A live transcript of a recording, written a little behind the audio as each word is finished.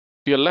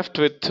We are left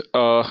with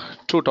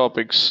two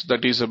topics,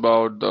 that is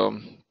about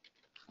the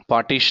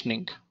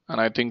partitioning,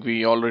 and I think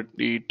we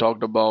already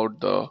talked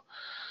about the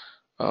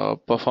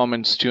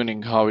performance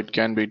tuning, how it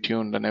can be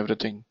tuned and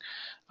everything.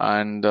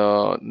 And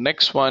the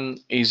next one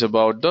is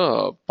about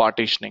the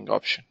partitioning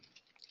option.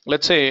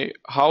 Let's say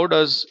how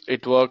does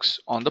it works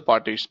on the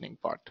partitioning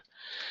part.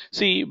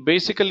 See,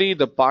 basically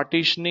the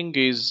partitioning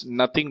is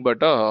nothing but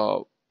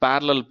a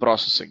parallel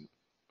processing.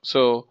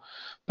 So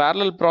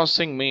parallel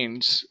processing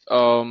means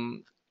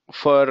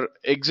for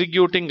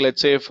executing,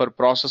 let's say for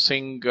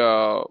processing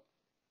the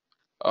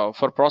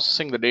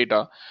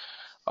data,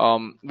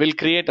 we'll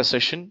create a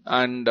session,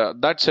 and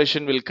that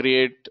session will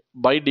create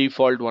by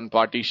default one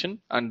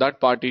partition, and that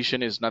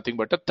partition is nothing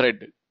but a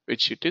thread,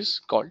 which it is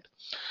called.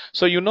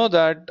 So you know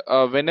that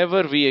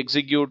whenever we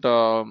execute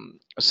a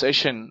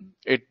session,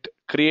 it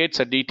creates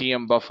a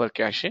DTM buffer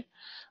cache,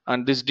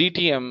 and this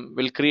DTM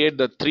will create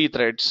the three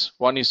threads.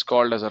 One is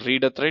called as a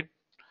reader thread,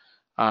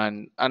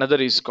 and another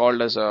is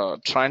called as a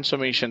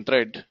transformation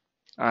thread,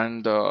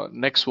 and the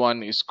next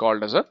one is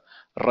called as a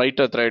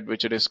writer thread,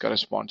 which it is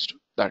corresponds to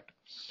that.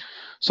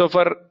 So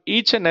for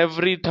each and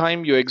every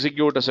time you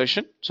execute a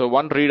session, so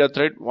one reader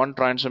thread, one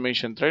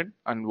transformation thread,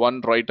 and one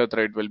writer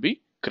thread will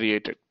be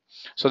created.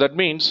 So that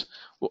means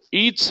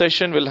each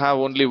session will have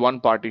only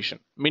one partition.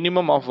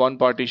 Minimum of one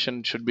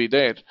partition should be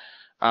there,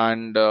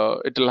 and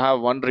it will have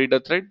one reader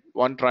thread,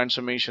 one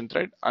transformation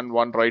thread, and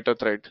one writer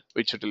thread,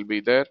 which it will be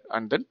there,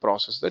 and then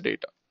process the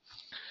data.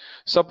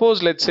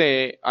 Suppose, let's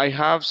say I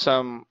have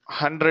some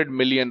 100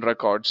 million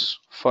records.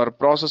 For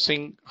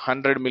processing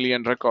 100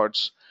 million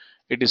records,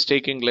 it is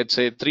taking, let's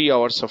say, 3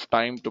 hours of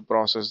time to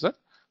process the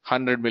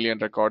 100 million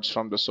records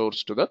from the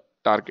source to the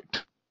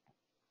target.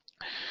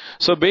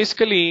 So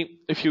basically,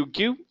 if you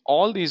give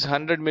all these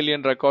 100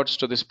 million records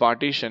to this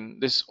partition,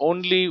 this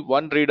only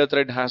one reader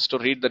thread has to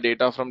read the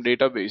data from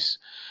database,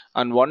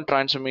 and one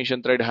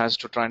transformation thread has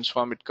to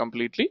transform it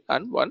completely,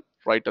 and one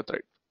writer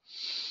thread.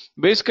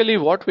 Basically,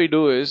 what we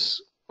do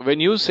is, when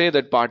you say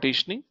that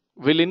partitioning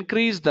will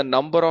increase the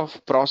number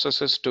of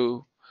processes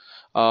to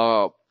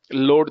uh,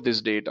 load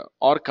this data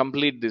or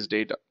complete this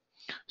data.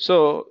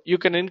 So you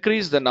can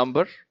increase the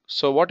number.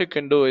 So what you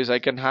can do is, I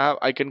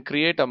can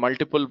create a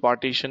multiple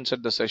partitions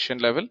at the session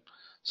level,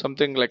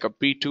 something like a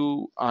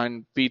P2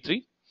 and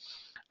P3,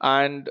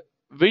 and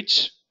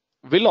which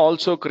will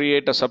also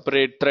create a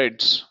separate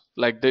threads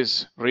like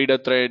this reader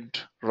thread,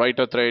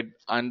 writer thread,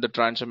 and the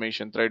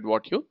transformation thread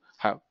what you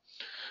have.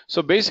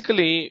 So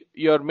basically,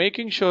 you're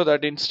making sure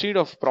that instead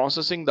of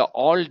processing the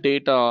all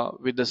data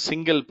with a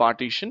single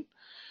partition,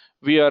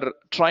 we are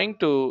trying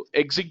to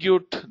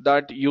execute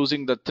that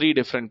using the three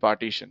different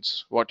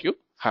partitions what you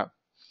have.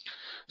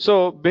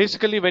 So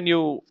basically, when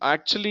you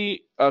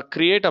actually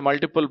create a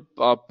multiple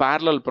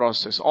parallel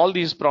process, all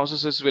these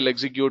processes will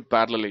execute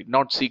parallelly,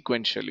 not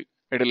sequentially.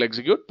 It will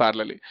execute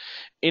parallelly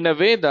in a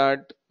way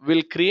that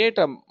will create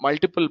a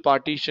multiple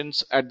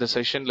partitions at the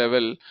session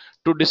level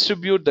to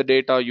distribute the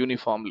data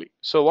uniformly.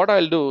 So what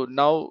I'll do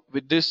now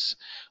with this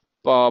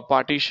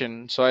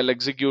partition, so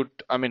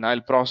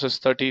I'll process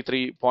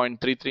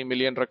 33.33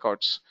 million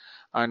records,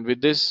 and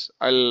with this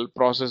I'll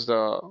process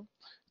the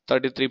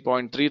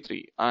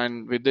 33.33,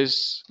 and with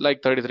this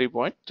like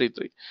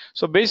 33.33.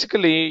 So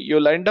basically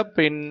you'll end up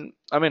in,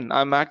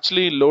 I'm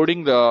actually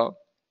loading the,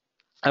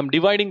 I'm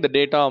dividing the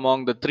data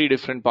among the three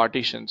different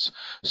partitions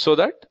so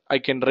that I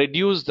can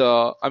reduce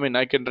the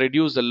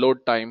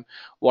load time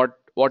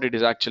what it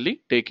is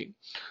actually taking.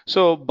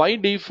 So by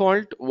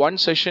default, one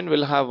session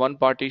will have one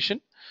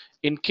partition.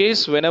 In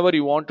case whenever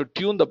you want to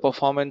tune the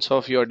performance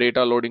of your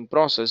data loading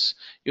process,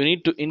 you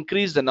need to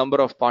increase the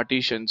number of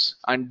partitions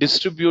and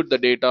distribute the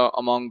data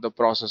among the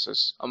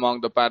processes,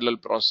 among the parallel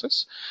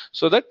process,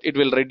 so that it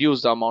will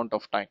reduce the amount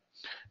of time.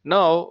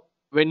 Now,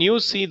 when you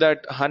see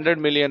that 100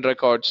 million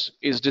records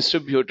is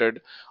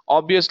distributed,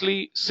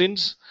 obviously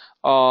since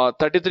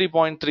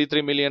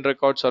 33.33 million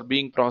records are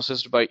being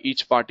processed by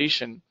each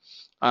partition,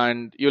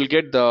 and you'll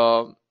get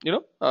the,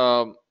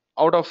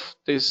 out of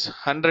this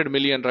 100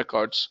 million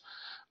records,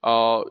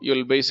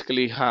 you'll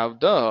basically have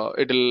the,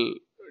 it'll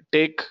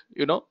take,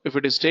 if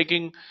it is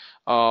taking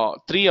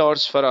 3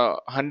 hours for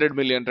 100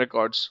 million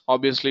records,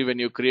 obviously when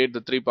you create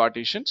the three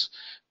partitions,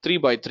 3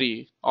 by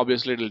 3,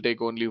 obviously it will take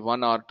only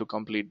 1 hour to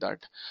complete that.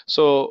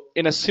 So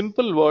in a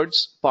simple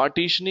words,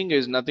 partitioning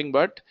is nothing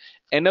but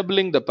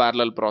enabling the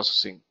parallel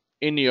processing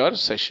in your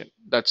session.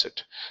 That's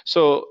it.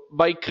 So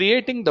by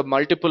creating the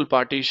multiple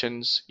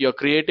partitions, you're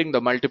creating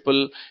the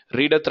multiple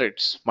reader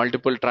threads,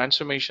 multiple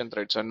transformation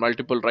threads, and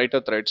multiple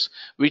writer threads,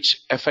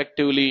 which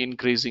effectively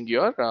increasing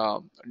your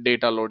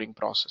data loading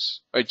process.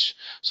 Which,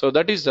 so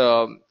that is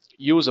the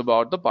use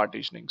about the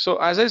partitioning. So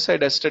as I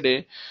said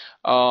yesterday,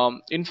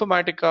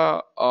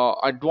 Informatica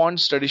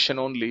advanced edition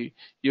only,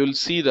 you'll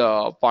see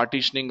the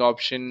partitioning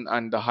option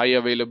and the high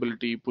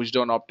availability, push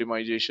down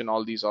optimization,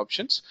 all these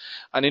options.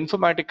 And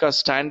Informatica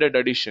standard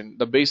edition,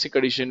 the basic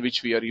edition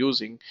which we are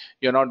using,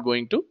 you're not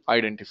going to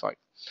identify.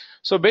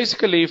 So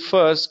basically,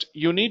 first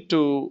you need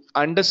to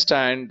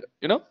understand,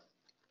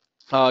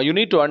 you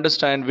need to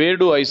understand where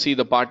do I see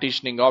the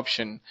partitioning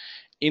option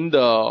in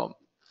the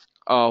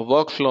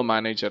workflow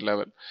manager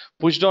level.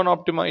 Push down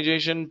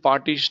optimization,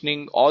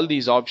 partitioning, all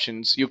these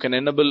options you can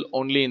enable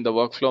only in the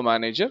workflow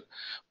manager.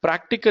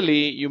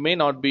 Practically, you may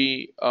not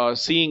be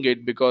seeing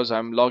it because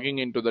I'm logging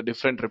into the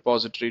different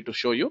repository to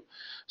show you.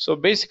 So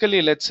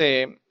basically, let's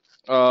say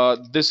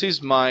this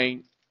is my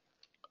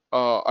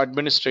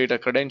administrator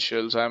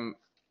credentials. I'm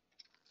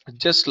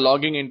just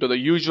logging into the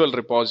usual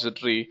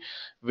repository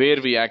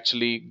where we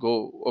actually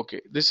go.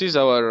 Okay, this is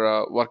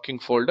our working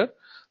folder.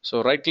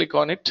 So right click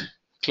on it,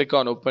 click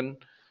on open,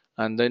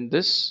 and then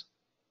this,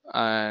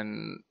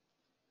 and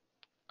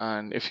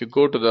if you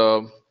go to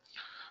the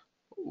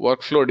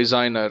workflow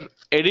designer,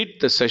 edit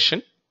the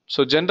session.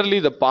 So generally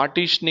the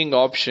partitioning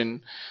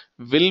option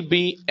will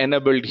be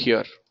enabled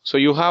here. So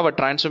you have a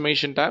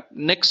transformation tab,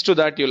 next to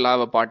that you'll have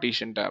a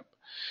partition tab.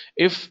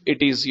 If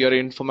it is your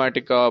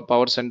Informatica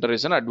Power Center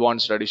is an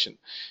advanced edition.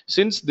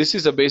 Since this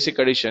is a basic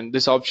edition,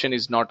 this option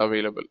is not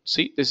available.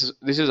 See, this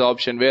is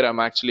option where I'm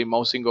actually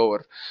mousing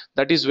over.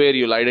 That is where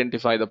you'll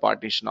identify the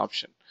partition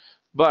option.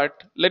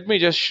 But let me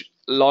just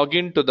log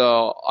into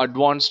the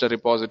advanced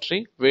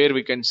repository where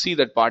we can see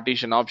that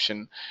partition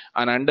option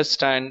and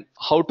understand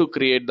how to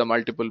create the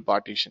multiple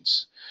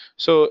partitions.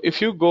 So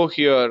if you go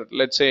here,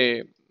 let's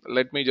say,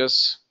 let me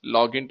just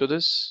log into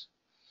this,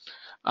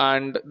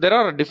 and there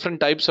are different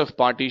types of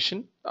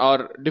partition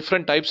or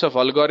different types of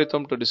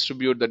algorithm to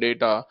distribute the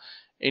data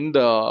in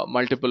the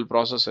multiple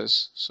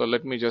processes. So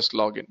let me just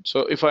log in.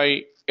 So if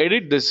I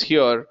edit this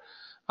here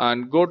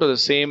and go to the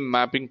same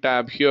mapping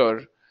tab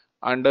here,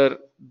 under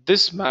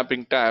this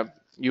mapping tab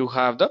you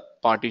have the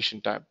partition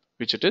tab,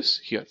 which it is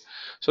here.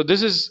 So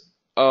this is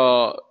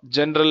a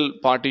general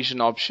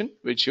partition option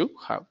which you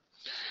have.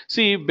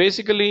 See,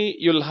 basically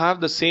you'll have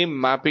the same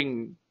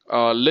mapping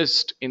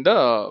list in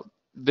the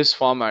this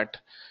format.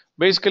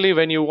 Basically,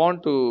 when you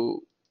want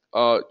to,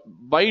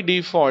 by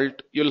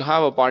default, you'll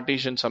have a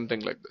partition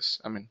something like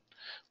this. I mean,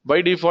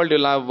 by default,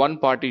 you'll have one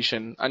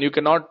partition, and you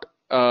cannot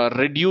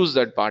reduce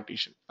that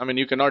partition. I mean,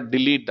 you cannot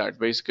delete that.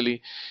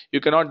 Basically, you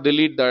cannot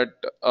delete that.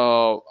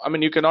 I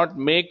mean, you cannot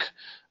make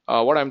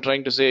what I'm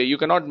trying to say. You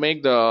cannot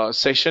make the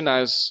session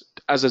as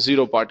a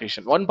zero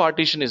partition. One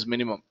partition is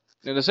minimum.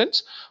 In the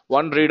sense,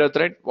 one reader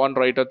thread, one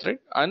writer thread,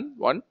 and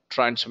one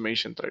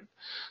transformation thread.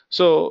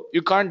 So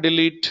you can't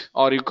delete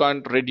or you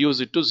can't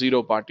reduce it to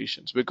zero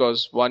partitions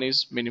because one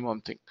is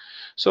minimum thing.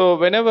 So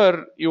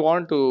whenever you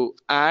want to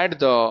add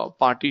the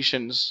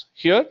partitions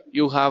here,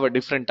 you have a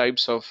different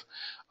types of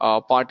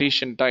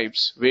partition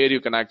types where you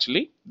can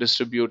actually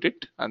distribute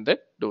it and then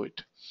do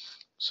it.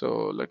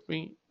 So let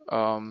me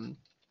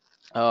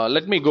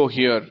go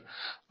here.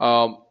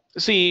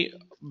 See,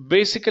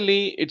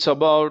 basically it's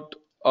about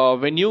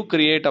when you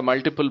create a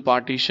multiple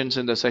partitions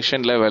in the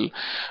session level,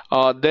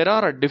 there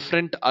are a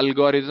different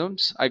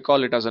algorithms. I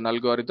call it as an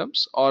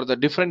algorithms, or the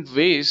different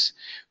ways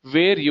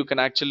where you can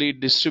actually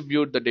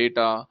distribute the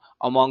data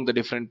among the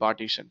different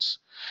partitions.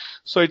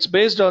 So it's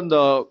based on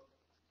the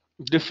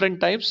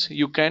different types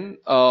you can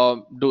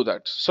do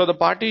that. So the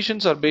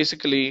partitions are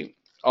basically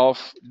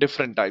of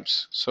different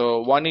types.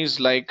 So one is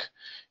like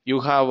you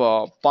have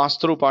a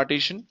pass-through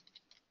partition,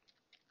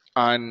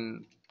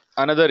 and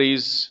another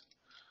is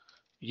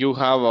you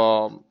have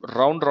a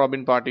round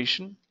robin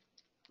partition,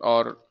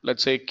 or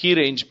let's say key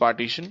range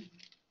partition,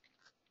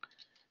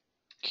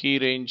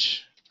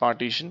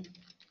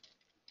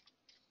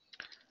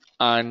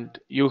 and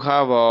you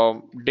have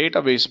a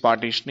database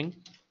partitioning,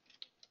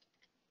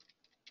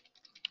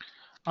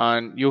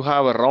 and you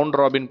have a round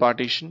robin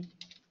partition,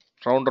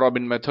 round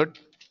robin method,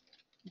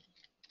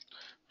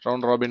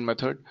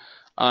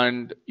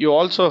 and you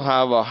also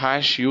have a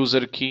hash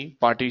user key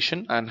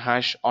partition and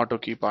hash auto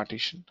key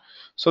partition.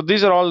 So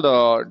these are all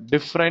the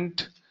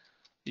different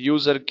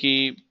user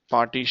key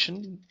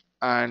partition,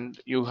 and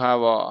you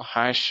have a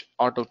hash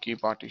auto key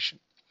partition.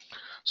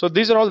 So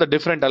these are all the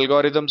different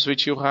algorithms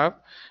which you have.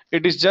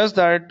 It is just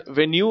that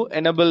when you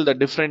enable the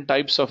different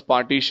types of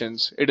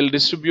partitions, it will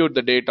distribute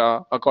the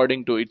data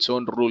according to its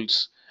own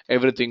rules,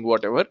 everything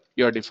whatever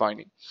you're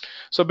defining.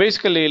 So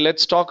basically,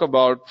 let's talk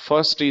about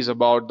first is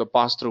about the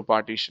pass-through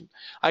partition.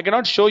 I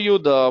cannot show you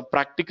the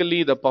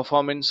practically the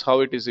performance how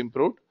it is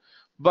improved,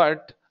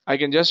 but I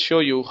can just show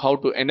you how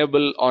to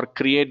enable or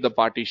create the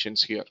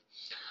partitions here.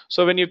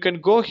 So when you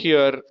can go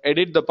here,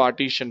 edit the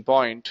partition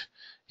point,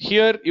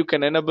 here you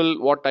can enable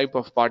what type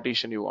of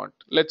partition you want.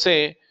 Let's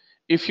say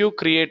if you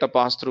create a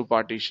pass-through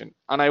partition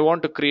and I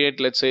want to create,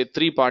 let's say,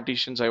 3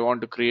 partitions I want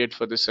to create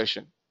for this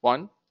session,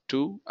 1,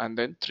 2, and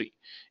then 3.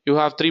 You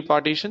have 3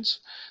 partitions.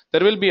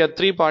 There will be a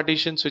 3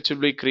 partitions which will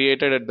be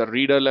created at the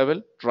reader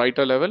level,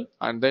 writer level,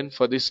 and then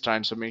for this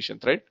transformation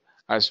thread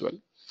as well.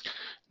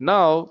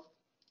 Now,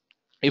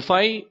 if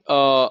I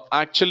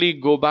actually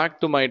go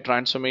back to my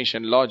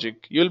transformation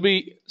logic, you'll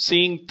be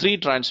seeing 3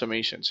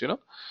 transformations,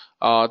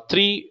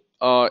 3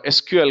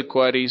 SQL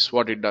queries,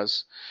 what it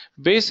does.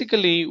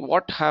 Basically,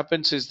 what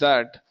happens is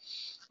that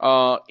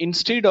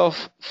instead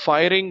of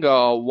firing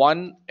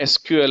one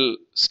SQL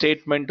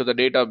statement to the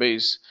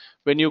database,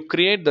 when you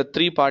create the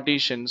 3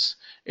 partitions,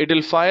 it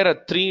will fire a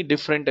three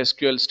different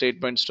SQL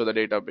statements to the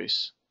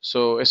database.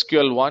 So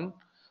SQL1,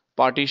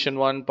 partition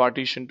 1,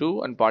 partition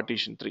 2, and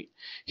partition 3.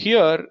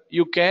 Here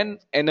you can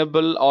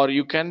enable or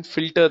you can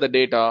filter the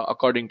data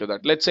according to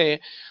that. Let's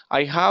say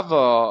I have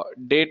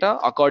data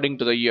according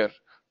to the year.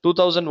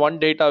 2001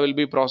 data will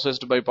be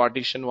processed by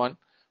partition 1.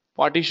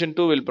 Partition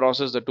 2 will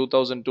process the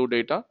 2002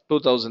 data,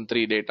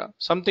 2003 data,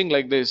 something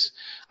like this.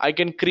 I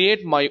can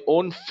create my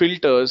own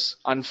filters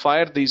and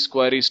fire these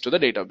queries to the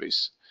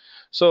database.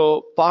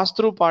 So pass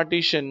through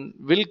partition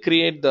will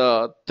create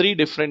the three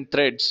different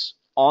threads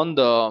on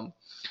the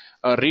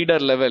reader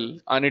level,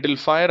 and it will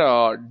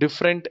fire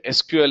different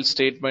SQL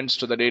statements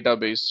to the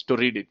database to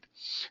read it.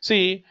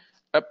 See,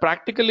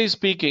 practically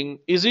speaking,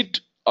 is it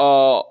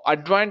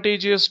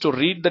advantageous to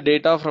read the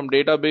data from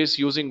database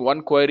using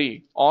one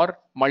query or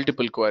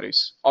multiple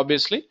queries?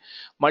 Obviously,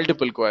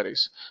 multiple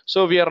queries.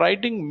 So we are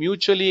writing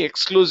mutually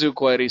exclusive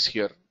queries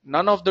here.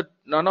 None of the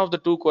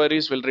two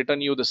queries will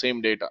return you the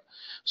same data.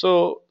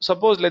 So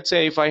suppose, let's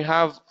say if I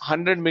have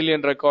 100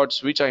 million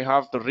records which I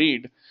have to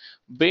read,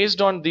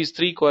 based on these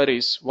three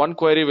queries, one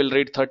query will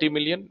read 30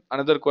 million,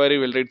 another query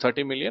will read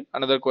 30 million,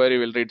 another query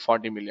will read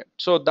 40 million.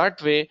 So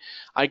that way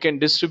I can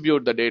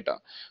distribute the data.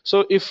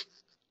 So if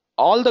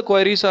all the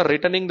queries are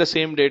returning the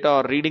same data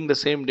or reading the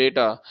same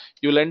data,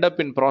 you'll end up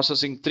in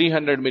processing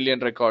 300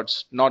 million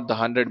records, not the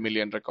 100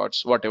 million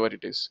records, whatever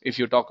it is, if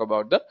you talk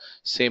about the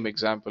same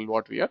example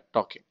what we are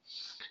talking.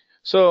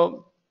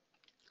 So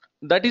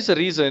that is the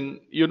reason,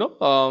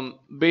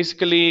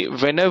 basically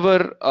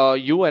whenever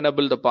you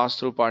enable the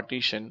pass-through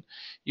partition,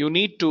 you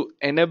need to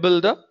enable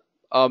the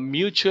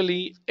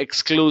mutually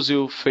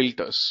exclusive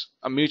filters.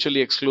 A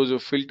mutually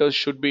exclusive filters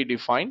should be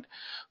defined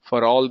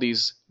for all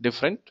these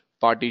different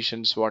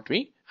partitions what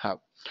we have.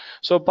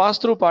 So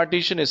pass-through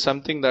partition is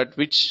something that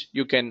which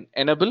you can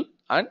enable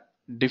and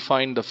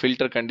define the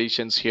filter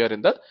conditions here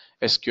in the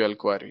SQL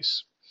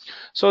queries.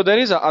 So there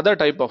is a other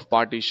type of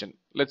partition.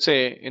 Let's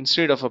say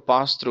instead of a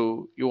pass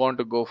through, you want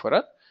to go for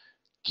a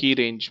key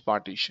range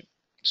partition.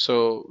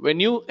 So when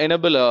you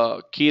enable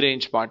a key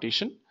range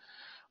partition,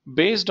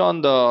 based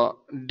on the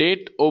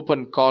date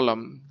open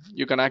column,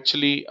 you can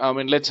actually,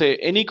 let's say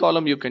any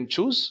column you can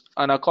choose,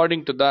 and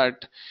according to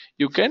that,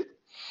 you can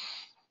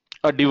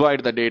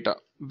divide the data.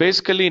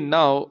 Basically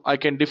now I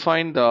can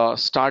define the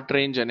start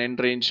range and end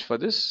range for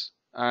this,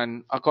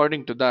 and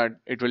according to that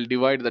it will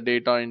divide the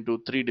data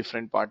into three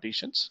different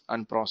partitions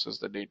and process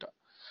the data.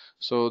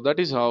 So that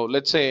is how,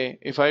 let's say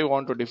if I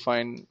want to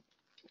define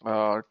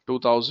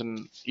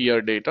 2000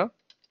 year data,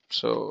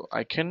 so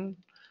I can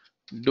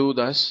do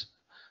this,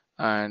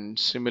 and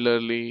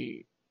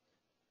similarly,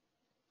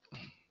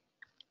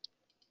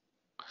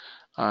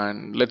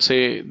 and let's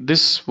say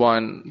this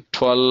one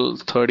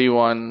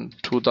 1231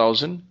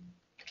 2000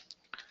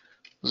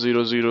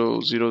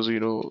 0.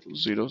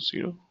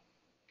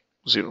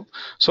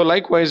 So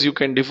likewise you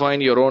can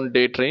define your own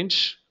date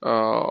range,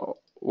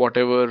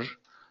 whatever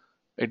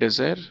it is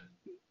there,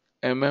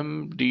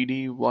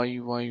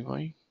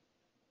 MMDDYYY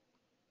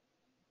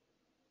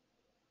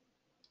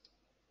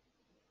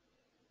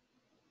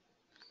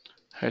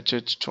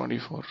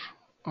HH24.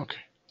 Okay.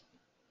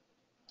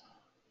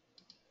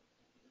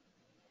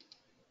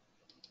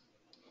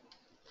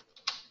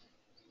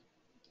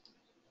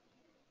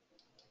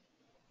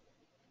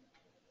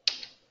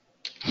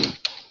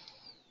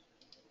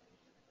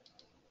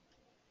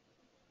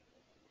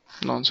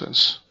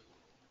 Nonsense.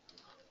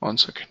 1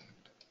 second.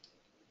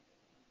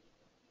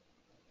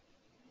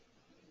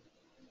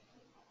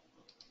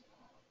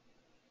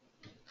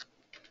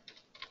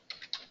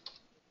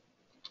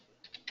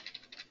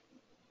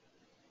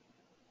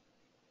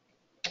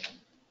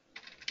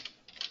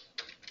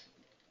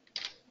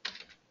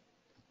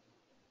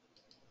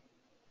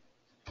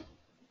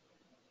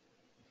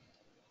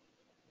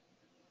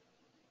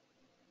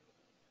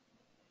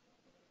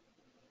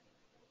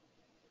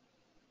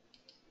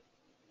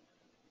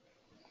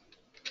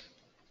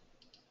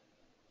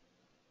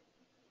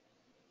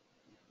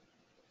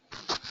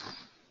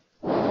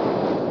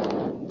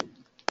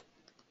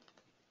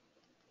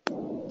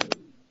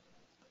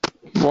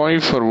 Why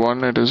for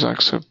one it is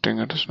accepting,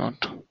 it is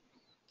not?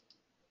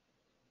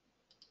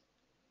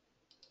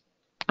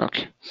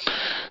 Okay.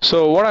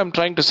 So what I'm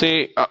trying to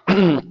say,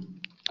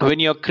 when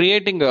you're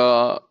creating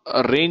a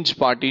range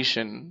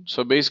partition,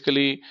 so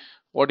basically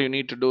what you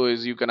need to do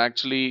is you can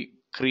actually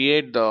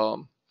create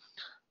the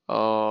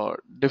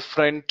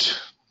different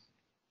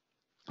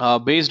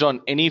based on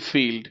any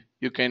field,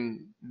 you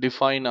can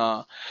define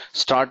a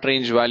start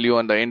range value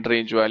and the end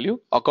range value.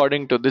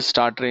 According to this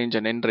start range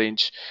and end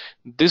range,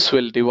 this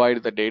will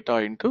divide the data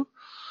into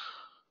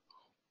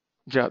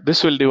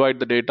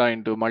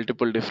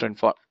multiple different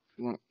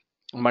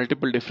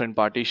multiple different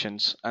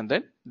partitions and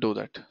then do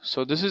that.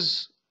 So this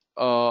is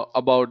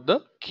about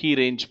the key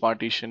range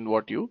partition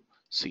what you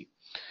see.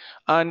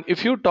 And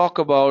if you talk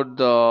about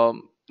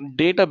the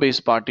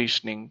database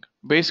partitioning,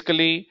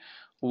 basically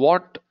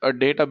what a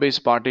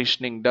database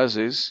partitioning does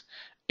is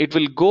it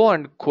will go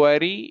and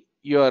query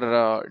your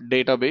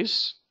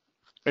database.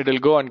 It will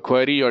go and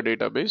query your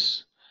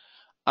database,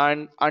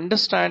 and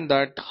understand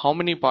that how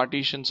many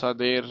partitions are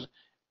there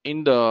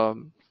in the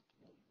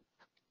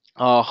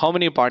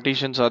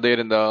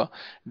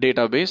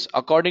database.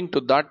 According to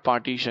that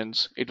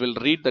partitions, it will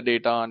read the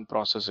data and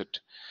process it.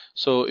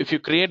 So if you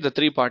create the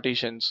three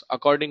partitions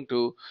according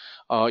to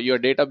your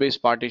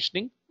database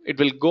partitioning, it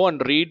will go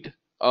and read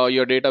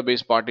your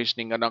database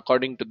partitioning, and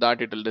according to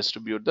that it will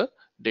distribute the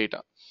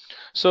data.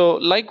 So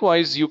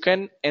likewise, you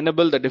can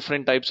enable the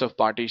different types of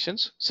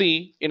partitions.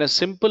 See, in a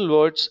simple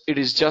words, it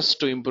is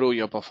just to improve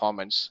your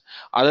performance.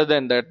 Other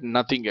than that,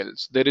 nothing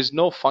else. There is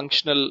no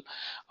functional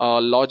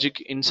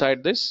logic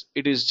inside this.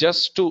 It is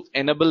just to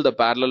enable the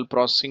parallel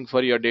processing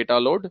for your data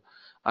load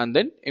and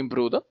then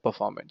improve the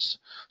performance.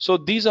 So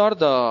these are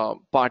the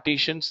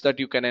partitions that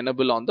you can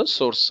enable on the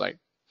source side.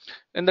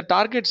 In the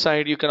target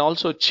side, you can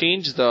also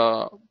change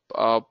the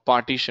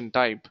partition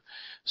type.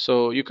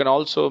 So you can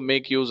also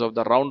make use of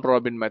the round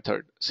robin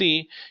method.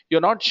 See,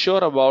 you're not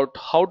sure about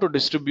how to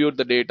distribute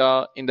the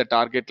data in the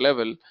target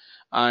level,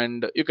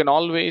 and you can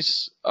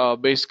always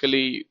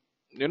basically,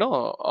 you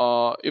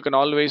can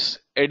always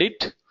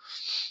edit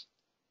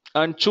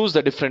and choose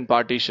the different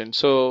partition.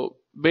 So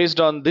based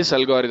on this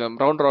algorithm,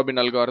 round robin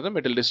algorithm,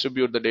 it will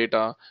distribute the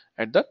data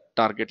at the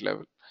target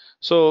level.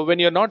 So when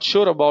you're not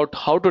sure about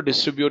how to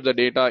distribute the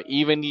data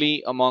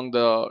evenly among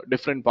the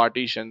different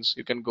partitions,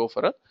 you can go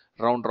for a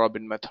round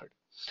robin method.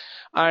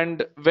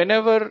 And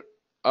whenever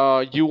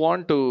you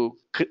want to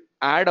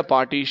add a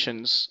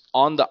partitions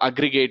on the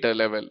aggregator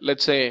level,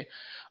 let's say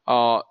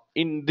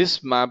in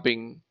this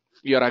mapping,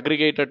 your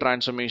aggregator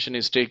transformation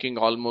is taking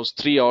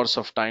almost 3 hours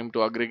of time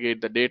to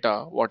aggregate the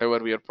data whatever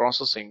we are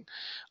processing.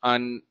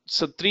 And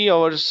so 3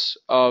 hours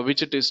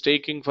which it is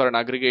taking for an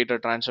aggregator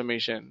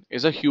transformation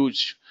is a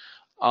huge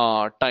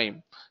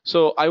time.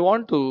 So I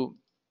want to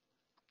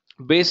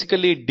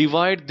basically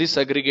divide this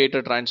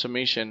aggregator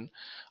transformation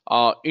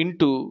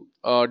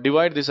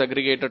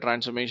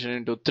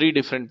into three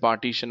different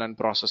partition and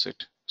process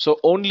it. So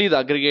only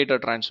the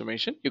aggregator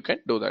transformation you can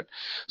do that.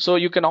 So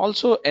you can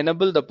also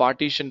enable the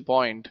partition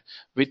point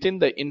within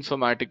the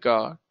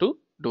Informatica to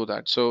do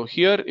that. So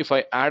here if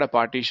I add a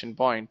partition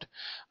point,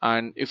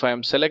 and if I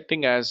am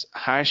selecting as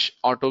hash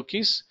auto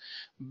keys,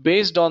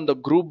 based on the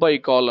group by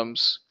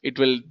columns, it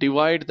will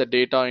divide the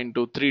data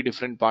into three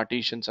different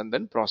partitions and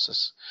then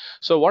process.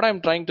 So what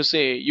I'm trying to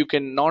say, you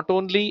can not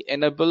only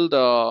enable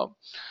the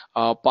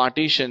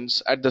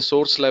partitions at the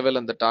source level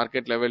and the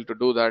target level to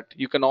do that,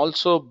 you can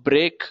also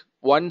break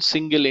one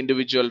single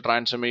individual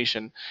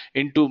transformation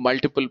into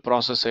multiple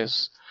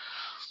processes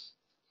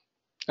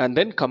and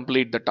then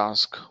complete the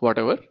task,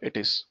 whatever it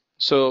is.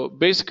 So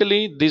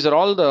basically, these are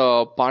all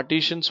the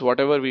partitions,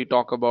 whatever we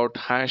talk about: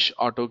 hash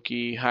auto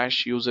key,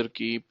 hash user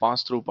key,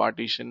 pass through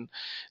partition.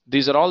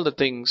 These are all the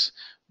things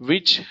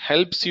which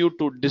helps you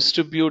to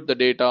distribute the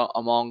data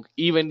among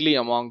evenly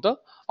among the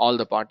all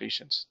the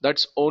partitions.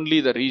 That's only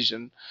the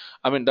reason.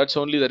 That's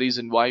only the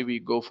reason why we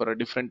go for a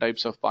different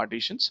types of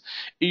partitions.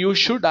 You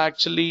should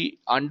actually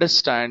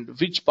understand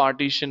which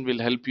partition will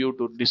help you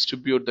to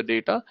distribute the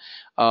data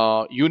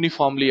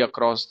uniformly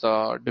across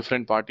the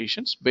different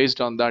partitions.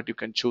 Based on that, you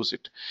can choose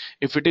it.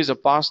 If it is a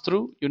pass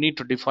through, you need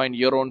to define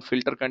your own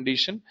filter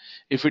condition.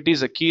 If it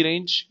is a key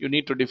range, you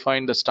need to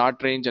define the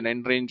start range and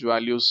end range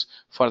values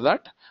for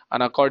that,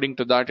 and according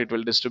to that it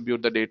will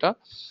distribute the data.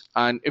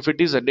 And if it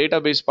is a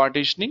database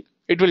partitioning,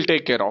 it will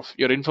take care of.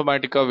 Your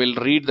Informatica will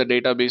read the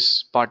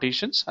database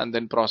partitions and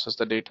then process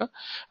the data.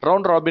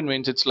 Round robin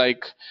means it's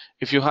like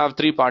if you have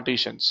three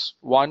partitions,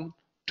 1,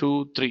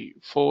 2, 3,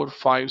 4,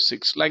 5,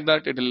 6, like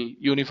that, it will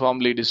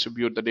uniformly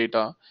distribute the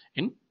data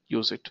in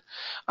use it.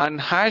 And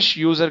hash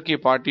user key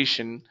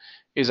partition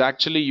is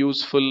actually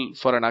useful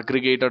for an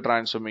aggregator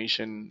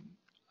transformation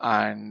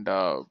and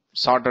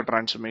sorter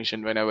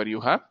transformation whenever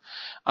you have.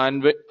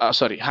 And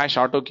sorry, hash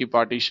auto key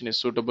partition is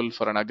suitable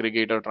for an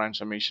aggregator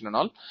transformation and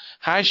all.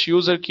 Hash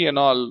user key and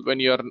all, when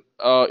you're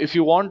if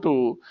you want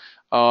to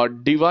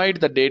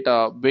divide the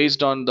data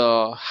based on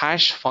the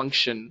hash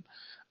function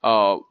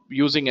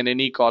using an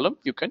any column,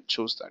 you can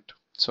choose that.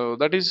 So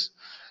that is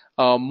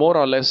more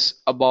or less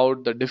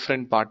about the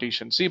different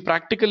partitions. See,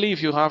 practically,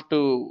 if you have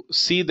to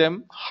see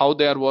them how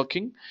they are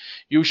working,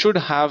 you should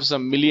have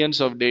some millions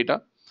of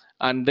data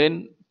and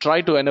then try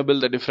to enable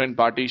the different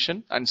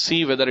partition and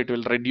see whether it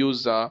will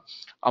reduce the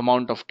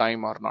amount of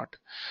time or not.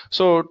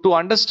 So to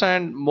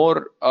understand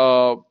more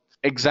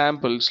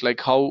examples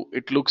like how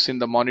it looks in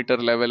the monitor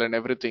level and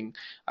everything,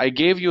 I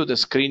gave you the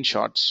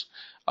screenshots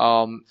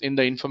in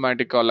the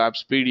Informatica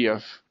Labs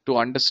PDF to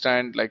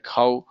understand like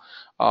how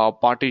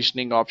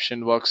partitioning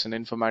option works in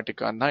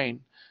Informatica 9.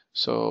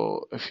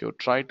 So if you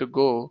try to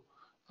go,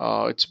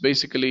 it's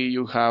basically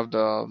you have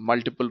the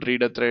multiple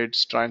reader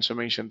threads,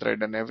 transformation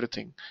thread and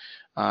everything.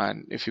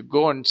 And if you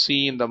go and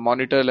see in the um,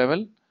 monitor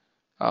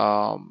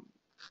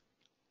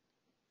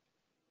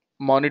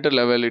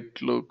level,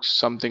 it looks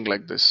something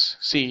like this.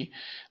 See,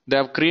 they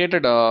have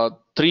created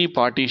three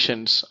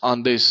partitions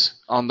on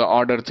this, on the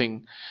order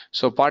thing.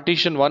 So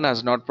partition 1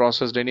 has not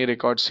processed any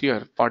records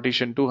here.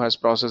 Partition 2 has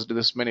processed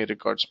this many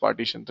records.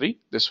 Partition 3,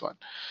 this one.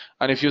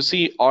 And if you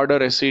see order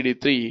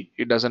SCD3,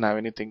 it doesn't have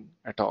anything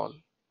at all.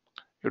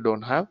 You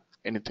don't have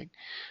anything.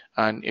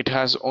 And it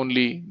has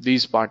only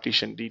these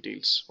partition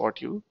details,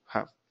 what you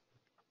have.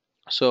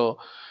 So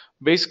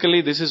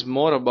basically, this is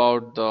more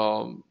about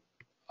the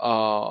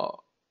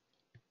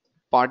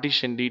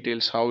partition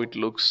details, how it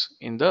looks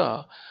in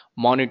the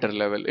monitor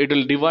level. It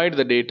will divide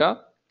the data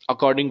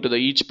according to the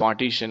each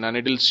partition, and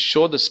it will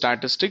show the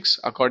statistics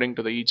according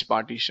to the each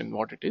partition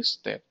what it is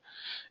there.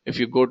 If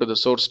you go to the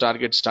source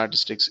target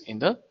statistics in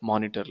the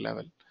monitor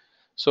level,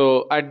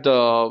 so at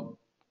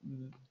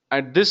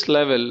this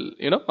level,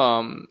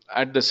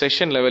 at the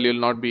session level, you'll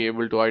not be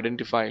able to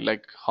identify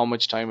like how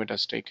much time it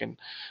has taken.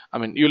 I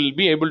mean, you'll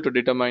be able to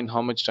determine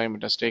how much time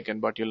it has taken,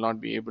 but you'll not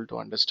be able to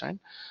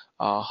understand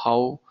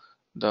how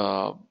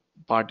the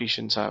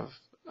partitions have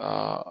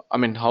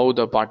how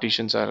the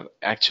partitions are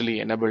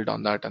actually enabled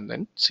on that, and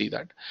then see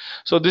that.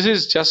 So this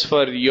is just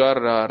for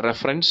your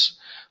reference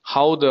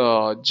how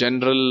the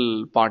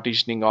general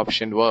partitioning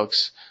option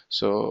works,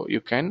 so you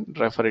can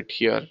refer it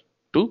here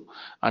to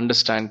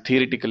understand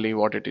theoretically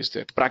what it is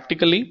there.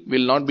 Practically,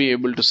 we'll not be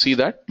able to see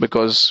that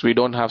because we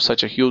don't have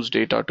such a huge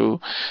data to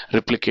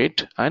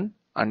replicate and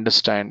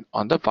understand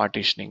on the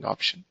partitioning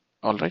option.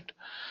 All right.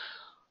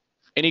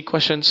 Any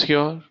questions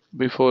here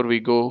before we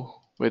go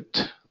with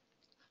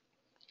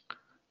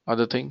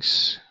other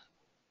things?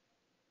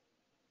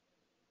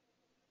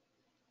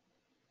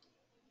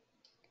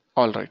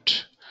 All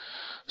right.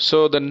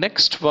 So the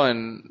next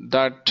one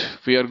that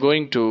we are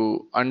going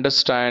to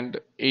understand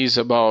is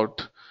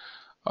about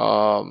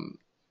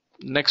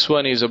next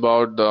one is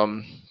about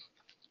the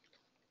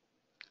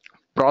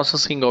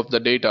processing of the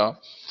data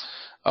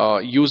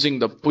using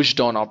the push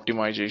down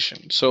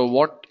optimization. So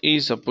what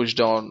is a push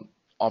down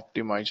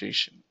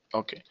optimization?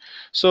 Okay,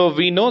 so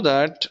we know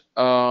that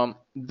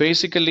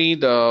basically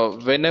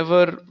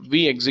whenever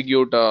we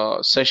execute a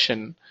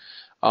session,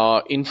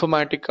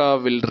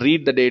 Informatica will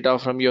read the data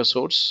from your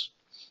source,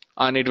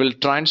 and it will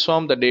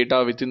transform the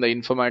data within the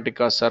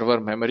Informatica server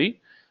memory,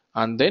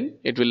 and then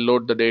it will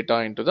load the data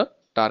into the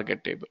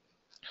target table.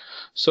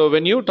 So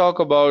when you talk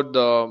about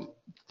the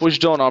push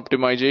down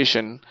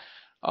optimization,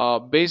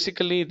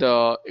 basically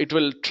it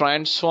will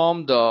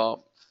transform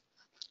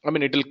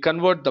it will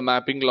convert the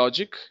mapping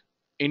logic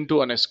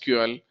into an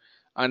SQL,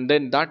 and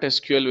then that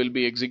SQL will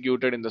be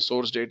executed in the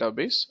source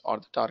database or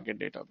the target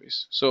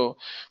database. So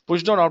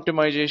push down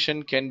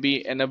optimization can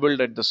be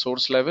enabled at the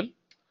source level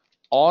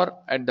or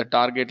at the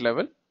target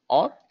level,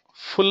 or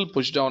full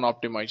push down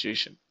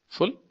optimization,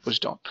 full push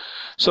down.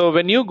 So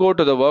when you go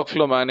to the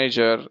workflow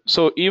manager,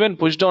 so even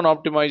push down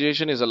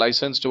optimization is a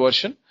licensed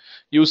version.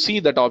 You see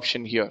that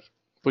option here,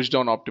 push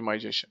down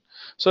optimization.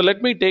 So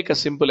let me take a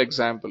simple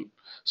example.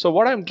 So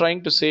what I'm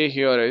trying to say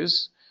here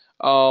is,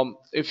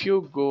 if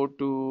you go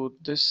to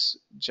this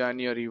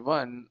January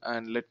 1,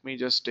 and let me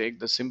just take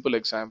the simple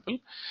example.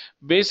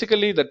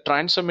 Basically, the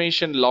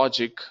transformation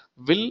logic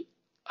will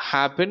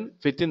happen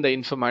within the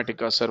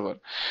Informatica server.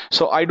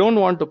 So I don't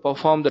want to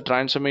perform the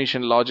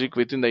transformation logic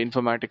within the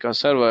Informatica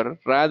server.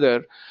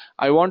 Rather,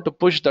 I want to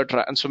push the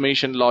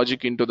transformation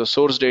logic into the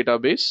source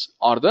database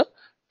or the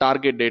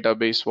target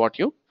database what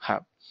you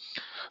have.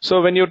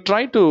 So when you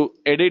try to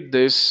edit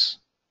this,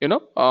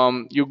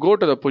 you go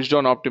to the push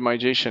down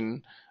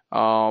optimization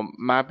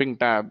mapping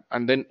tab,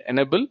 and then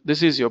enable.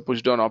 This is your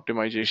push down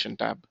optimization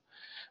tab.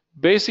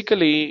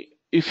 Basically,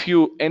 if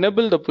you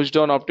enable the push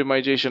down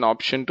optimization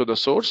option to the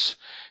source,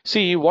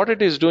 see what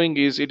it is doing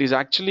is it is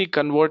actually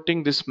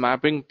converting this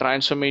mapping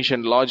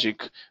transformation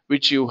logic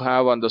which you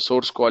have on the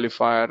source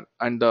qualifier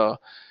and the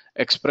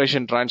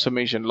expression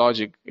transformation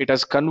logic. It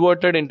has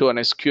converted into an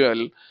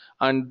SQL,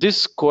 and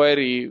this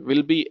query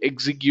will be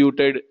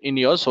executed in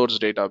your source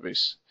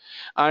database.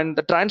 And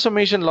the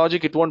transformation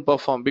logic, it won't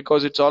perform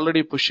because it's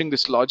already pushing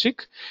this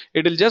logic.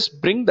 It will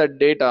just bring that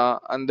data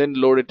and then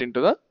load it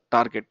into the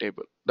target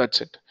table.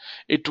 That's it.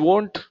 It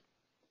won't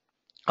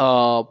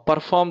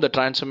perform the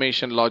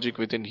transformation logic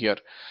within here.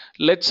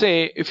 Let's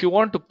say if you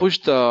want to push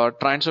the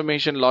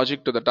transformation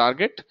logic to the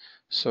target,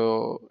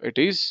 so it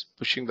is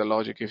pushing the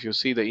logic. If you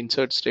see the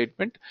insert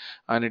statement,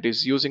 and it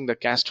is using the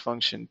cast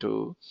function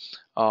to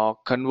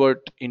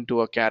convert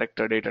into a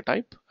character data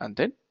type and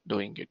then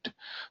doing it.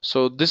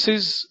 So this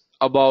is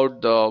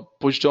about the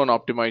push down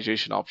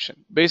optimization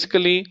option.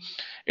 Basically,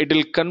 it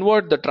will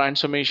convert the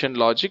transformation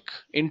logic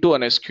into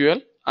an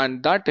SQL,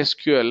 and that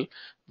SQL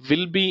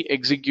will be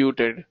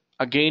executed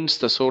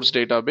against the source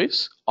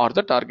database or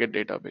the target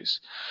database.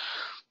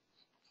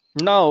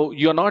 Now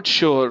you're not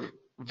sure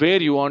where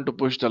you want to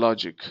push the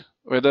logic,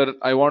 whether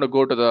I want to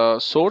go to the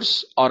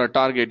source or a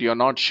target, you're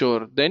not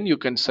sure. Then you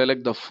can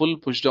select the full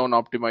push down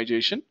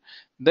optimization.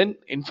 Then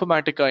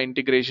Informatica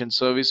integration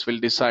service will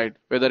decide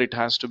whether it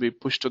has to be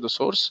pushed to the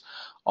source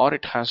or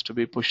it has to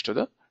be pushed to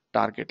the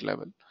target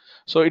level.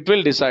 So it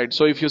will decide.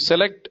 So if you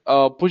select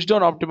push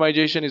down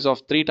optimization is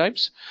of three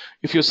types.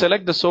 If you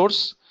select the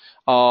source,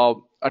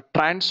 a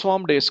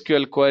transformed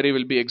SQL query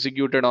will be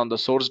executed on the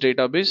source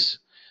database.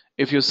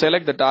 If you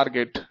select the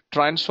target,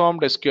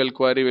 transformed SQL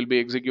query will be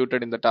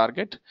executed in the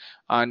target.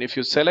 And if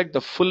you select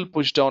the full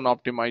push down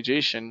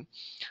optimization,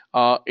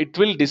 it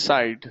will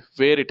decide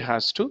where it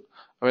has to,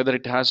 whether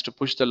it has to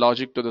push the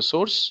logic to the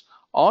source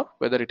or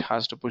whether it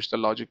has to push the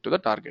logic to the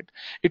target.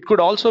 It could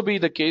also be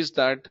the case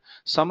that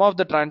some of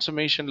the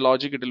transformation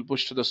logic it will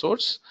push to the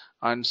source,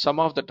 and some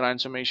of the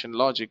transformation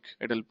logic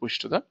it will push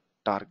to the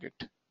target.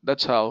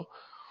 That's how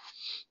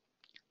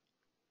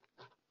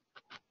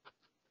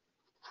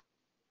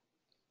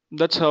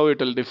it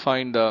will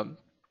define the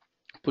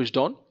push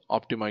down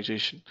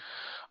optimization.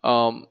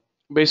 um,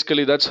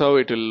 Basically that's how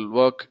it will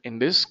work in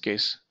this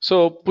case.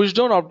 So push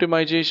down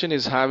optimization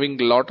is having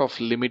a lot of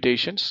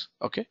limitations.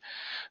 Okay,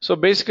 so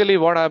basically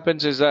what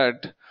happens is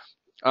that,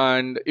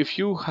 and if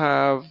you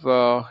have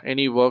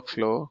any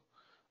workflow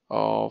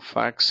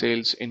fact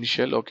sales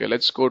initial, okay,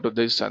 let's go to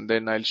this and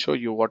then I'll show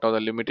you what are the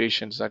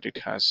limitations that it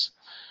has.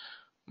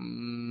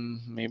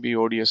 Maybe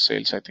ODS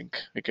sales, I think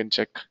we can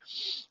check.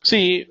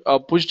 See,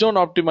 push down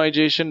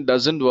optimization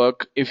doesn't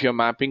work if your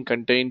mapping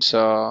contains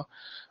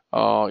the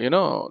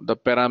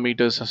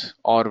parameters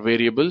or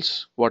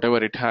variables,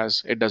 whatever it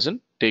has, it doesn't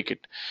take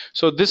it.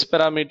 So this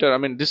parameter, I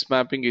mean this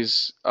mapping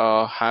is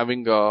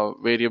having a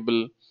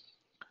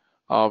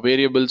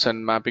variables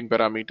and mapping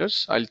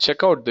parameters. I'll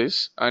check out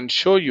this and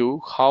show you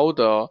how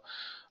the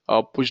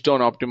push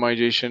down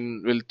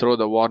optimization will throw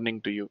the warning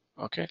to you.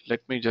 Okay, let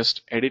me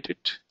just edit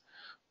it,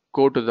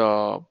 go to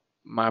the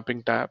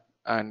mapping tab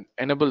and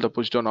enable the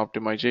push down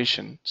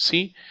optimization.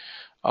 See,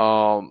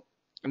 um,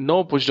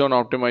 no push down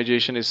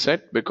optimization is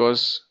set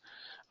because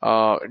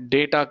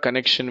data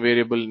connection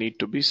variable need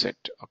to be set.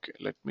 Okay,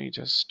 let me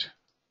just,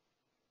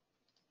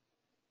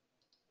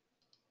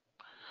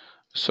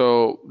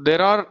 so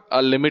there are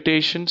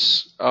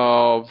limitations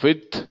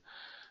with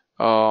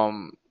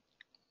um,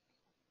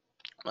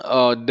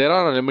 there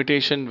are a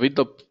limitation with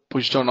the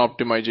push down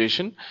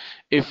optimization.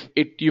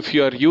 If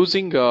you are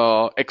using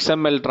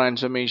XML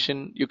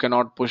transformation, you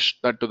cannot push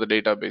that to the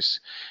database.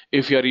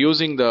 If you are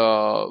using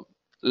the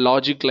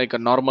logic like a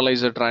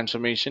normalizer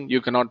transformation,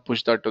 you cannot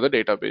push that to the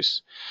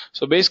database.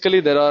 So basically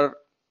there are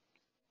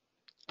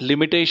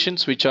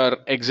limitations which are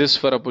exist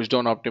for a push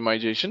down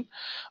optimization.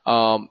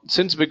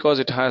 Since because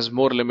it has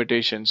more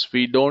limitations,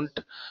 we don't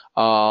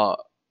uh,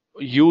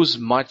 use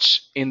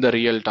much in the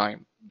real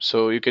time.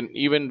 So you can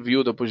even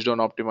view the push down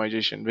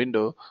optimization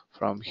window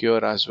from here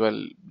as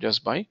well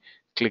just by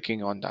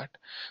clicking on that.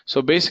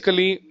 So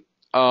basically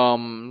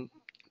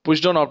push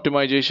down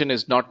optimization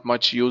is not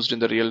much used in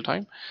the real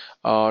time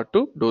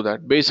to do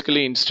that.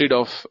 Basically instead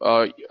of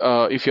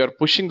if you are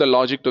pushing the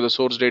logic to the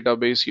source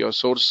database, your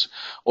source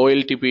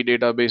OLTP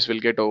database will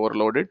get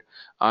overloaded,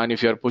 and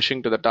if you are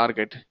pushing to the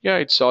target, yeah,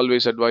 it's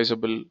always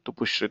advisable to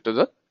push it to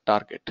the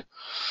target.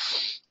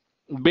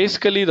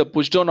 Basically the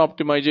push down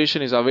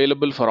optimization is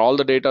available for all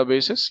the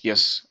databases.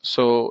 Yes,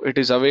 so it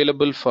is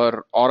available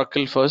for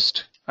Oracle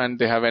first and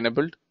they have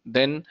enabled,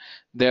 then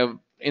they have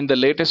in the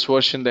latest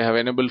version they have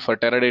enabled for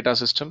Teradata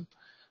system,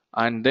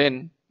 and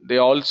then they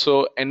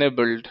also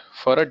enabled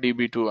for a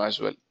DB2 as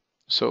well.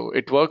 So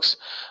it works.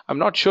 I'm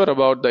not sure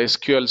about the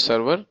SQL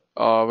server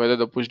whether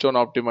the push down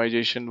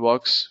optimization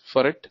works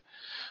for it.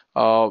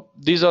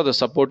 These are the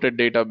supported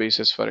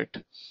databases for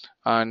it,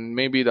 and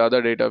maybe the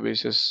other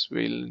databases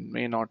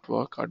may not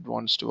work.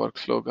 Advanced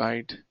workflow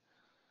guide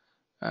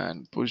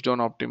and push down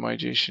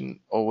optimization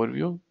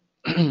overview.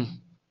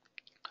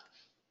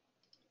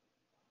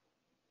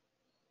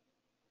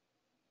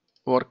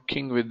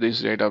 Working with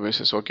these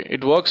databases, okay,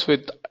 it works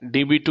with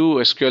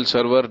DB2, SQL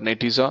server,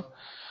 Netezza,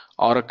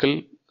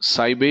 Oracle,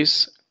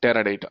 Sybase,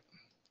 Teradata.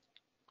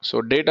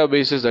 So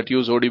databases that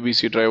use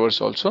ODBC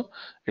drivers also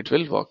it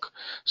will work.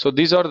 So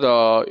these are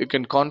the, you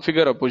can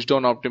configure a push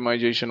down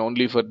optimization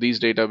only for these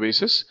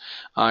databases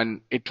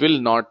and it will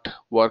not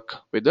work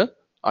with the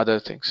other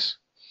things.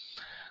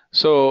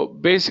 So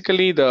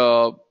basically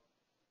the,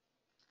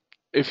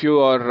 if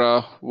you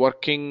are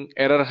working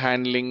error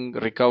handling,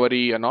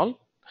 recovery and all,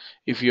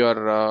 if you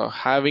are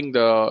having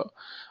the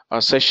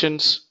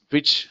sessions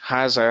which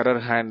has error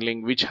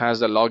handling, which has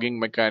the logging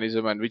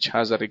mechanism and which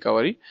has a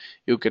recovery,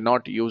 you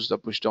cannot use the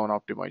push down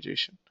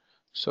optimization.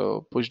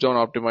 So push down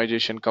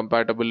optimization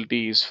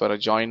compatibility is for a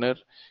joiner,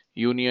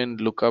 union,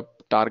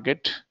 lookup,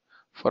 target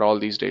for all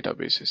these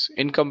databases.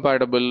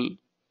 Incompatible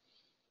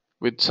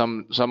with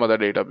some other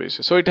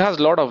databases. So it has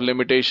a lot of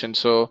limitations.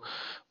 So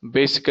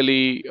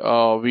basically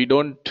we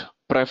don't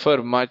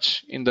prefer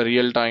much in the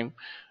real time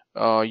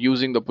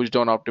using the push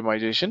down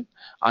optimization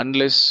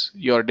unless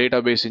your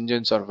database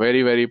engines are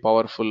very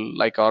powerful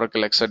like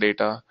Oracle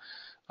Exadata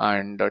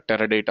and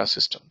Teradata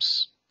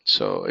systems.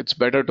 So it's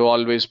better to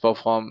always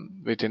perform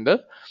within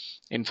the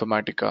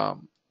Informatica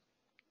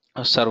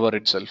server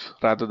itself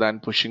rather than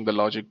pushing the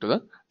logic to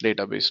the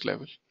database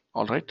level.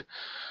 All right,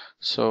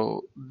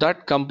 so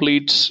that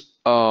completes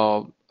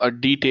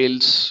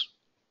details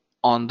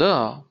on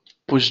the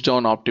push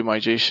down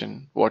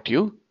optimization what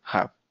you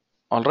have.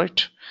 All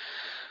right,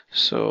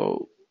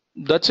 so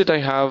that's it I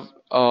have.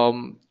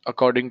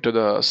 according to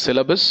the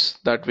syllabus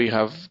that we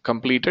have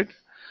completed,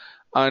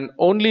 and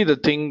only the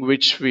thing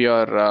which we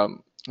are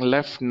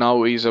left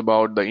now is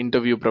about the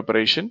interview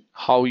preparation,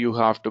 how you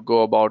have to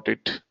go about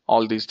it,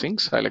 all these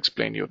things I'll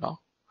explain you now.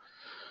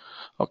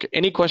 Okay,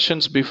 any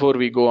questions before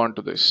we go on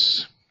to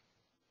this?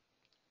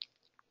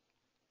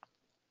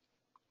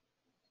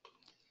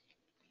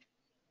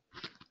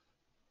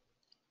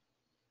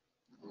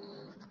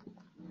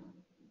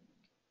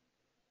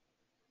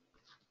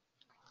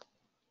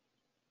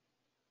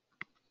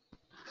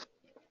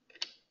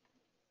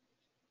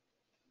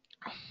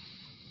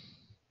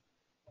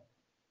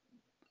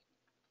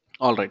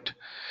 All right.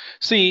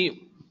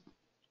 See,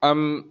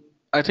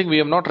 I think we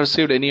have not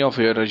received any of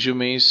your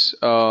resumes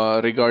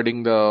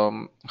regarding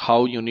the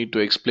how you need to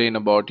explain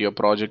about your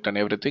project and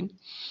everything.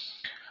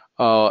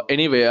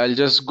 Anyway, I'll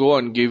just go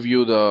and give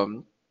you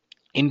the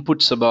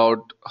inputs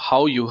about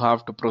how you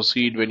have to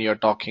proceed when you're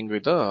talking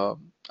with a,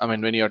 I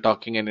mean, when you're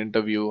talking an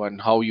interview,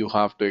 and how you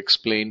have to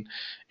explain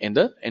in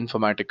the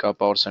Informatica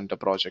Power Center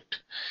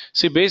project.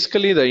 See,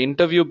 basically, the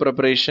interview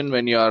preparation,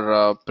 when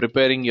you're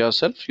preparing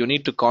yourself, you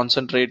need to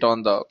concentrate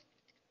on the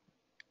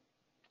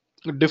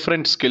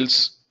different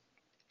skills.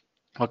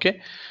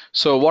 Okay,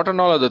 so what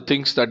and all are the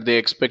things that they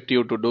expect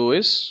you to do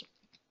is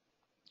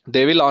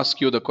they will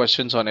ask you the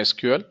questions on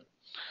SQL,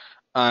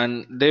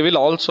 and they will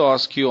also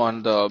ask you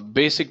on the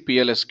basic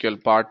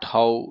PLSQL part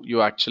how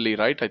you actually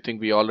write. I think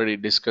we already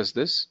discussed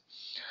this.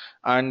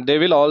 And they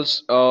will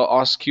also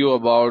ask you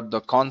about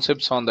the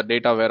concepts on the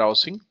data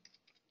warehousing,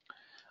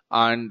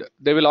 and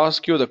they will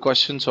ask you the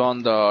questions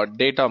on the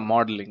data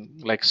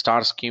modeling like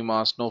star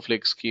schema,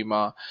 snowflake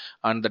schema,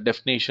 and the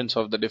definitions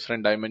of the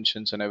different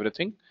dimensions and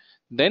everything.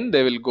 Then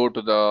they will go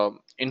to the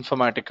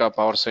Informatica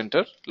Power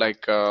Center,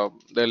 like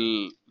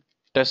they'll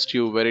test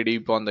you very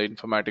deep on the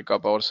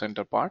Informatica Power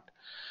Center part.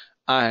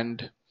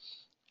 And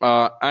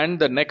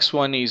the next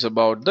one is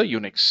about the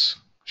Unix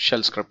shell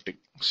scripting.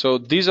 So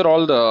these are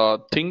all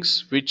the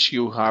things which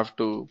you have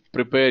to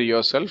prepare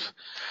yourself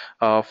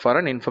for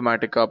an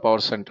Informatica Power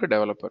Center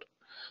developer.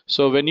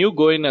 So when you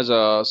go in as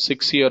a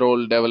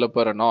 6-year-old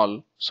developer and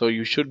all, so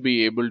you should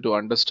be able to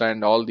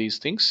understand all these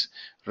things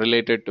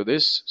related to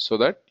this, so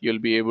that you'll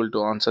be able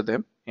to answer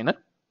them in a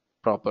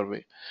proper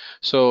way.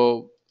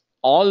 So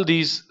all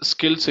these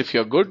skills, if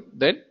you're good,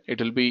 then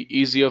it will be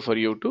easier for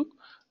you to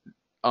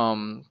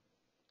um,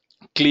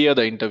 clear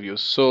the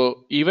interviews.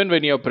 So even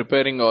when you're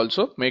preparing,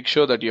 also make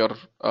sure that you're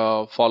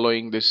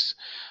following this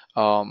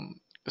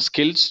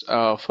skills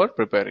for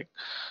preparing.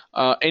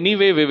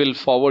 Anyway, we will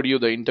forward you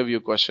the interview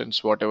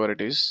questions, whatever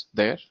it is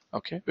there.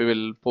 Okay, we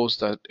will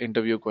post the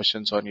interview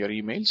questions on your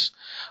emails.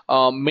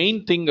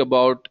 Main thing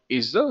about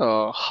is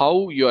the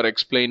how you are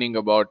explaining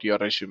about your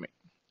resume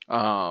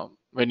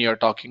when you're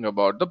talking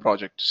about the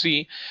project.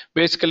 See,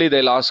 basically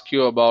they'll ask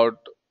you about,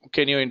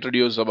 can you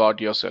introduce about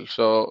yourself?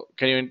 So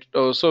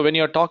so when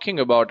you're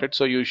talking about it,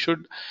 so you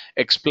should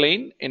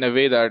explain in a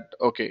way that,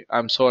 okay,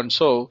 I'm so and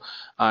so,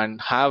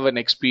 and have an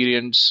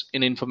experience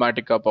in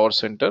Informatica Power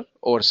Center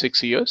over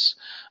 6 years,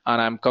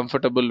 and I'm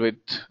comfortable with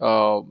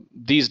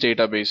these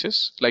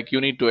databases. Like,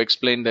 you need to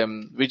explain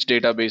them which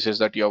databases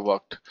that you have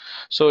worked.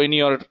 So in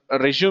your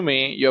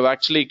resume, you have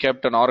actually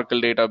kept an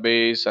Oracle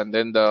database, and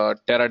then the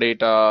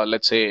Teradata,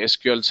 let's say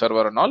SQL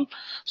Server and all.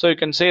 So you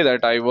can say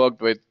that I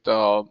worked with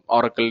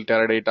Oracle,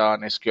 Teradata,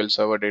 and SQL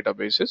Server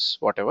databases,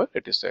 whatever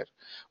it is there.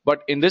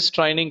 But in this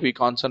training, we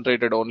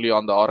concentrated only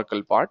on the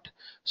Oracle part.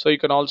 So you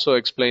can also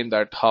explain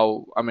that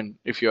how, I mean,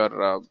 if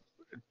your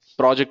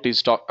project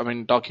is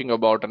talking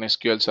about an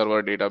SQL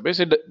Server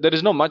database, there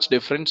is no much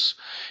difference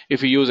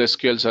if you use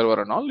SQL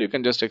Server and all. You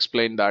can just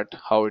explain that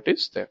how it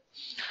is there.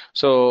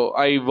 So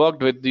I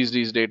worked with these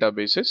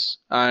databases,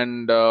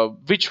 and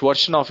which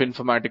version of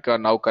Informatica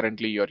now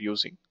currently you're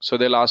using. So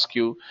they'll ask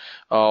you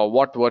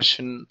what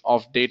version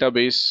of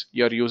database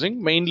you're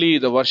using. Mainly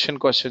the version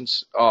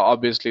questions,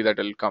 obviously that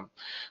will come.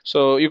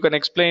 So you can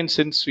explain,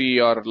 since we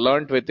are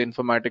learned with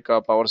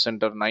Informatica Power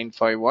Center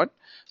 951.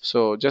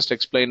 So just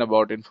explain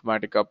about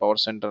Informatica Power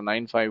Center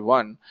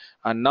 951,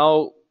 and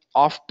now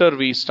after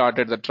we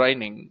started the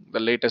training,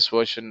 the latest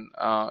version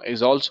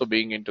is also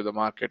being into the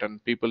market,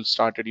 and people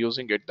started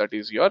using it. That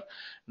is your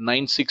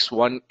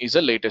 961 is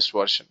the latest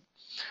version.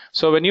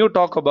 So when you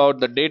talk about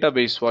the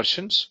database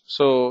versions,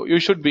 so you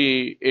should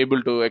be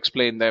able to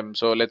explain them.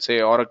 So let's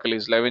say Oracle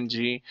is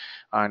 11G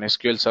and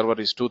SQL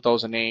Server is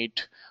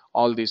 2008,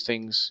 all these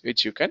things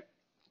which you can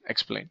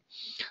explain.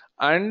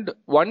 And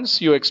once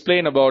you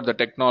explain about the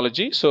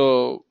technology,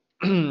 so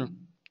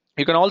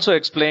you can also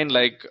explain,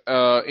 like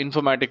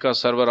Informatica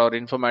server, or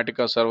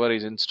Informatica server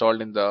is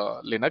installed in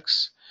the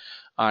Linux,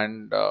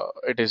 and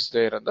it is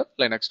there in the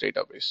Linux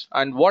database,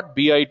 and what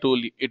BI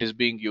tool it is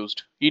being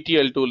used.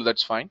 ETL tool,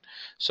 that's fine.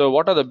 So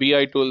what are the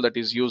BI tool that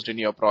is used in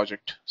your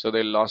project? So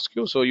they'll ask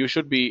you. So you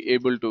should be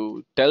able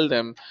to tell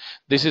them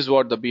this is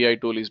what the BI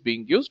tool is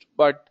being used.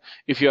 But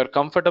if you are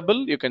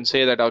comfortable, you can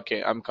say that,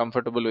 okay, I'm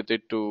comfortable with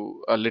it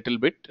to a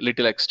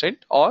little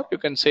extent, or you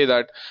can say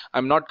that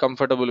I'm not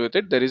comfortable with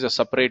it. There is a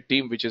separate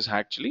team which is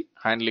actually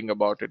handling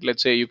about it.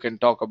 Let's say you can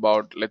talk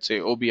about, let's say,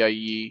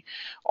 OBIE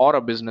or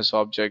a business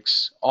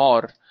objects,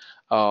 or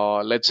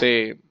let's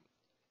say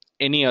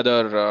any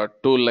other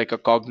tool like a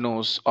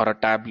Cognos or a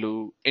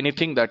Tableau,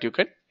 anything that you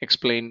can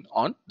explain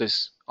on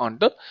this, on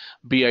the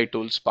BI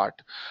tools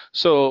part.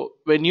 So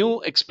when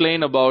you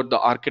explain about the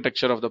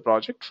architecture of the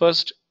project,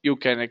 first you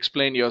can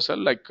explain yourself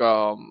like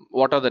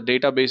what are the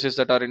databases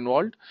that are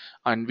involved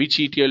and which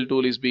ETL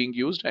tool is being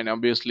used, and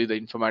obviously the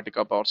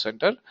Informatica Power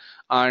Center,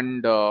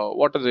 and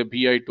what are the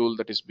BI tool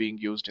that is being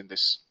used in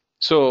this.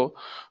 So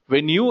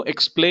when you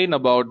explain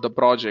about the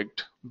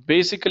project,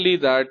 basically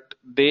that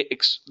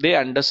they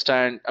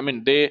understand, I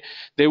mean they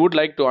would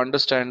like to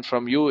understand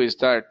from you is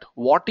that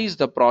what is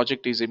the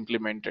project is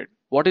implemented,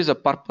 what is the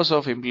purpose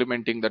of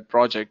implementing that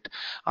project,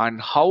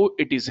 and how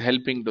it is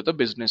helping to the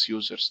business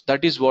users.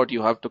 That is what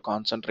you have to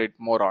concentrate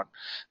more on.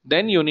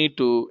 Then you need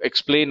to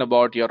explain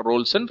about your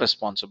roles and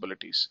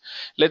responsibilities.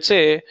 Let's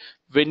say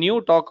when you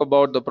talk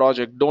about the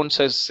project, don't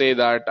say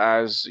that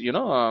as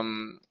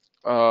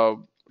uh,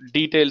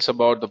 details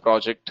about the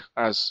project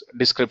as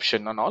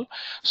description and all.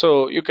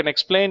 So you can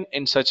explain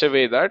in such a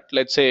way that,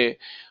 let's say,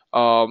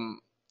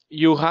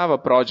 you have a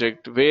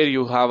project where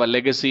you have a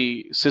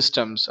legacy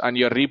systems and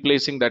you're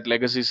replacing that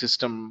legacy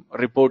system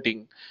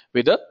reporting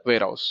with a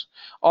warehouse.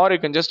 Or you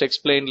can just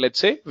explain, let's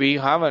say we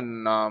have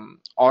an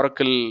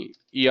Oracle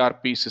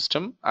ERP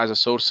system as a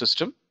source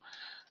system.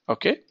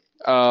 Okay.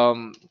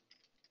 um,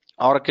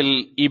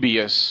 Oracle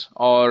EBS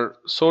or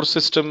source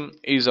system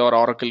is our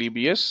Oracle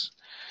EBS.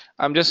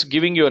 I'm just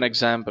giving you an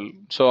example.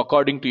 So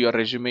according to your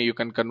resume, you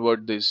can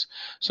convert this.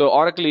 So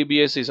Oracle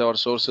EBS is our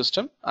source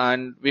system,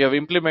 and we have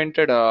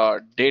implemented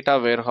a data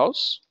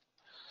warehouse.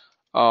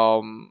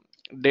 Um,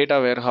 Data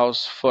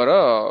warehouse for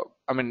a,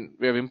 I mean,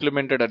 we have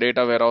implemented a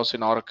data warehouse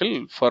in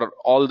Oracle for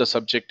all the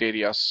subject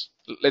areas.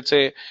 Let's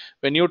say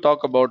when you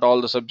talk about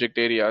all the subject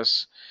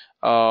areas,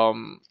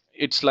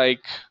 it's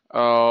like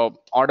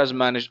order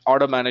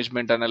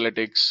management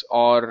analytics,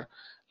 or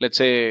let's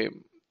say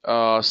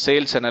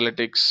sales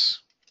analytics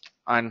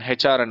and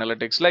HR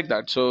analytics, like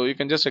that. So you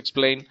can just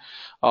explain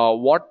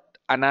what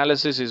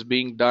analysis is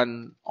being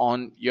done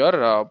on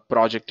your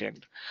project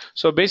end.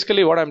 So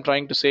basically what I'm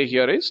trying to say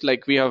here is,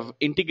 like, we have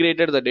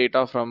integrated the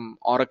data from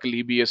Oracle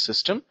EBS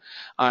system,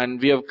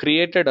 and we have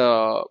created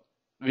a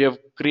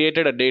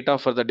data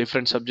for the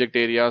different subject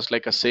areas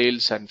like a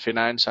sales and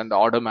finance and the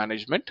order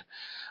management.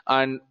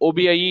 And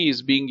OBIE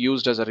is being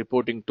used as a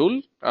reporting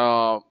tool.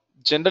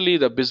 Generally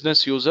the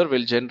business user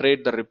will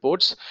generate the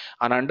reports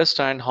and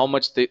understand how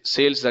much the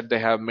sales that they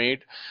have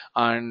made,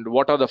 and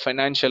what are the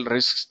financial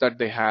risks that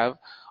they have,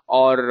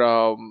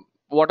 or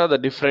what are the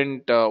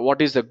different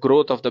what is the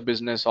growth of the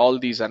business. All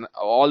these and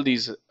all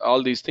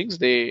these things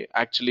they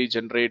actually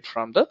generate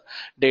from the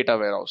data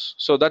warehouse.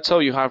 So that's how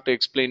you have to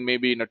explain,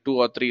 maybe in a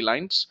 2 or 3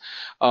 lines.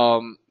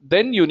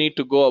 Then you need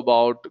to go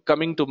about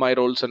coming to my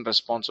roles and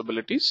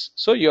responsibilities.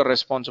 So your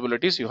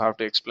responsibilities you have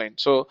to explain.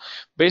 So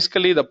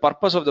basically the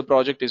purpose of the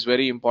project is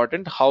very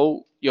important.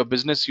 How your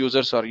business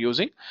users are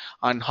using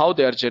and how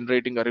they are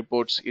generating a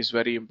reports is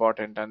very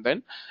important, and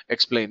then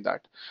explain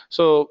that.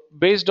 So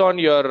based on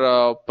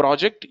your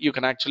project, you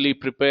can actually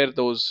prepare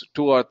those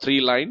 2 or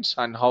 3 lines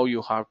and how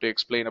you have to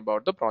explain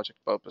about the project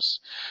purpose.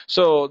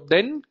 So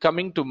then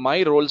coming to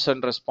my roles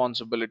and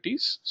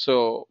responsibilities,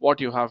 so what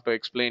you have to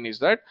explain is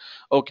that,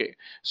 okay,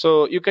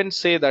 so you can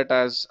say that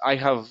as I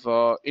have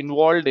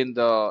involved in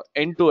the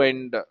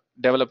end-to-end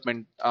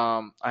development.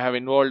 I have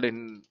involved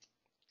in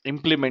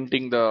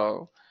implementing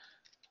the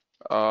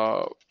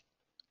uh,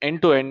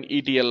 end-to-end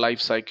ETL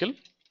lifecycle.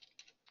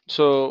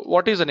 So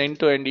what is an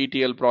end-to-end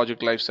ETL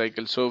project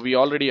lifecycle? So we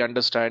already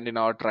understand in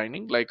our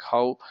training like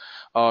how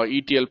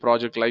ETL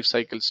project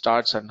lifecycle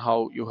starts and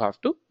how you have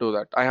to do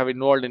that. I have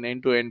involved in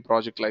end-to-end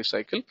project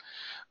lifecycle,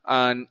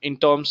 and in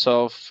terms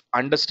of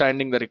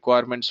understanding the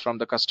requirements from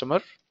the customer,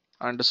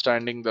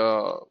 understanding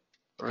the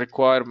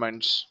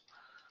requirements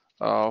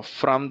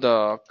from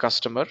the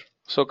customer.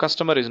 So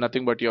customer is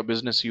nothing but your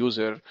business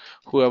user,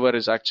 whoever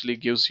is actually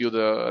gives you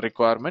the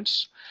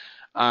requirements,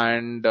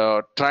 and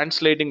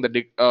translating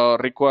the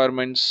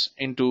requirements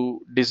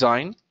into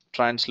design,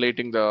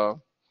 translating the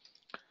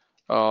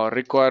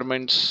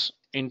requirements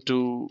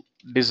into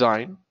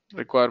design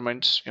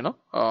requirements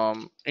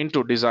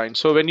into design.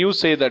 So when you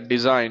say that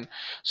design,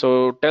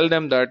 so tell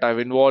them that I've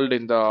involved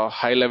in the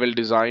high level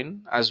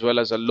design as well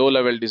as a low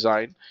level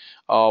design.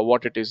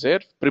 What it is there,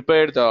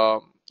 prepare the,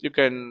 you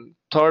can,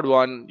 third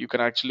one, you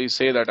can actually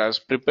say that as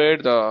prepare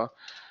the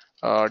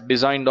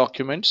design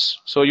documents.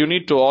 So you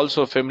need to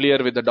also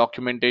familiar with the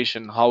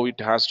documentation, how it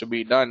has to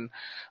be done.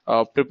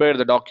 Prepare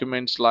the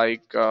documents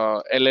like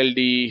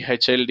LLD,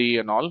 HLD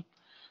and all.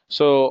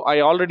 So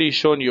I already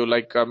shown you,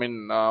 like, I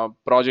mean,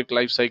 project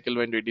life cycle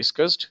when we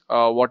discussed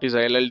what is a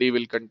LLD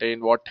will contain,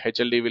 what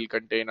HLD will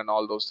contain, and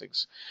all those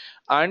things.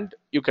 And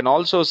you can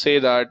also say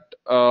that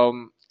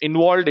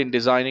involved in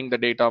designing the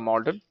data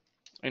model,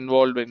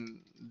 involved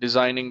in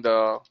designing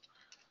the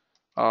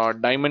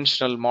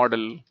dimensional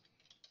model,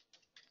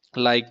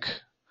 like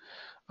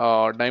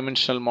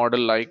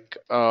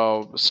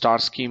star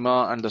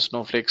schema and the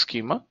snowflake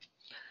schema,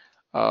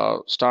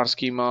 star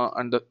schema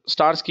and the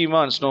star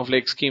schema and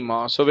snowflake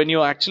schema. So when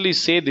you actually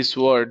say this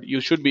word, you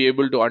should be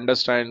able to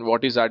understand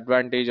what is the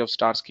advantage of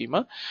star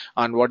schema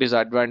and what is the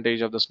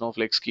advantage of the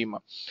snowflake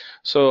schema.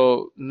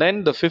 So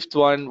then the fifth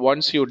one,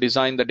 once you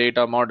design the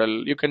data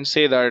model, you can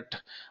say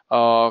that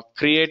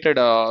created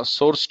a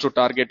source to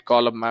target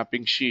column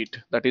mapping sheet.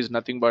 That is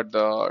nothing but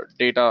the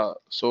data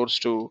source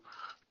to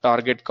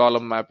target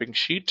column mapping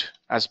sheet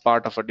as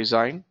part of a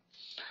design.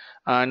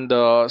 And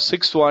the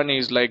sixth one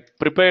is like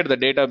prepare the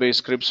database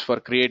scripts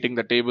for creating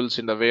the tables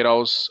in the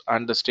warehouse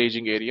and the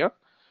staging area.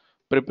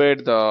 Prepare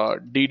the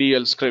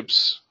DDL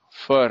scripts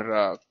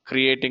for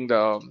creating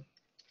the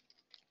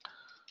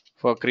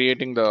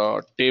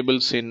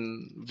tables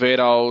in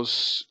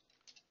warehouse,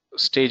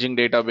 staging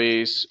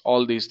database,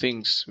 all these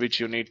things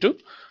which you need to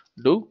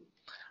do.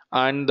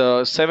 And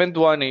the seventh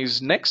one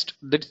is next.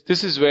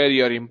 This is where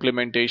your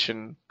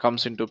implementation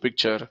comes into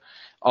picture,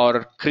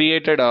 or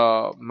created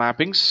a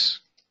mappings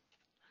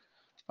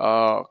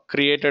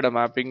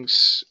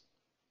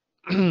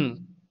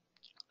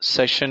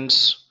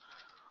sessions,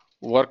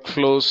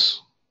 workflows,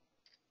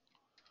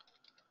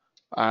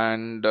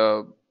 and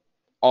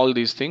all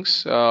these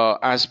things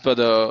as per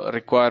the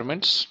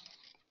requirements.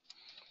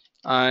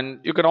 And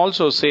you can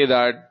also say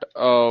that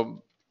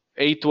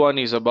eighth one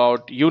is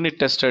about unit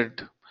testing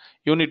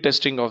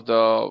of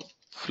the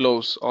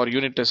flows, or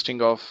unit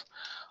testing of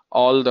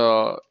all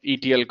the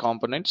ETL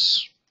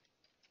components,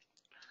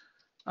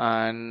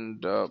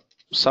 and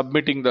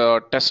submitting the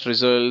test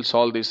results,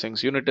 all these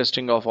things, unit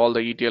testing of all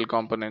the ETL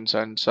components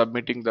and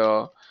submitting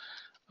the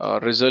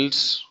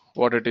results,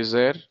 what it is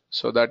there,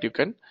 so that you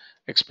can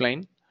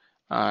explain.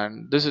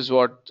 And this is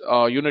what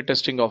unit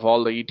testing of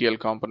all the ETL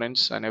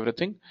components and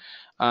everything.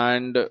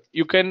 And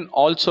you can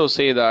also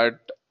say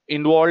that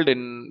involved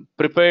in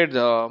prepare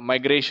the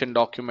migration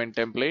document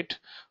template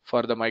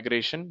for the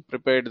migration,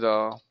 prepared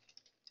the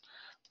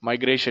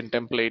migration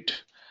template,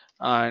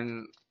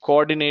 and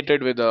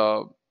coordinated with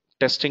a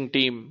testing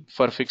team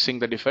for fixing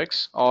the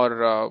defects,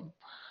 or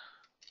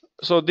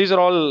so these are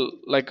all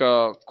like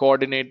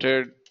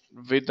coordinated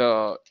with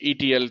the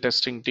ETL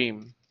testing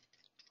team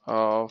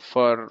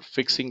for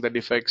fixing the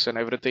defects and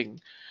everything,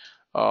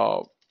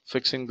 uh,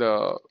 fixing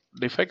the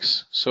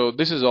defects. So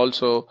this is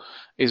also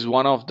is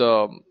one of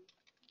the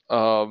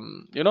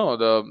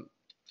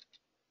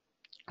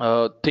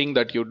the thing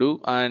that you do.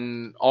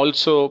 And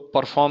also uh,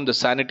 perform the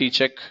sanity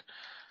check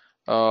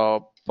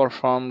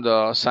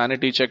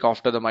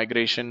after the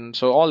migration.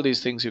 So all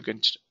these things you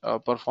can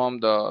perform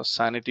the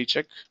sanity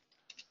check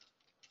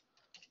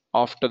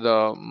after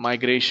the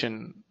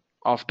migration,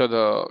 after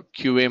the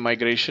QA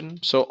migration.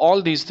 So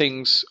all these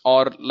things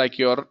are like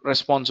your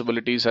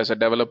responsibilities as a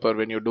developer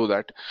when you do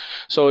that.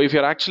 So if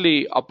you're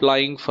actually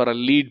applying for a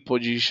lead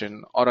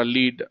position or a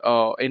lead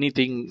a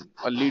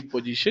lead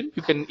position,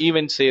 you can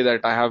even say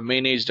that I have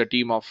managed a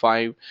team of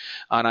 5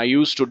 and I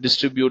used to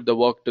distribute the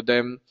work to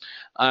them.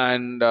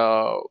 And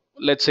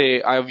let's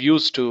say I've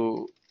used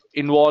to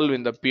involve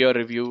in the peer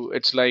review.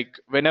 It's like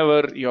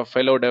whenever your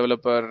fellow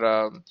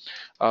developer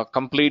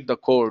complete the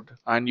code,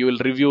 and you will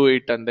review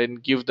it and then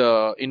give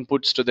the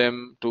inputs to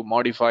them to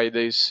modify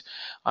this,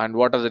 and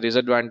what are the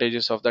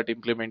disadvantages of that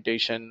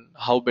implementation,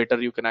 how better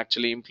you can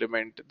actually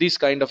implement these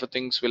kind of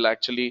things, will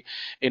actually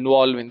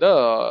involve in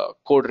the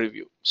code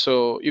review.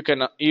 So you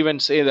can even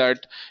say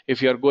that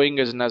if you are going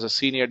as a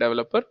senior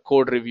developer,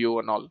 code review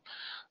and all.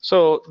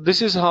 So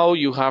this is how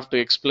you have to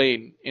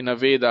explain in a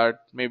way that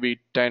maybe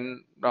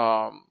 10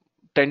 to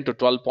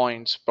 12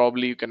 points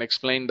probably you can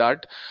explain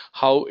that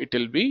how it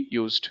will be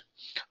used.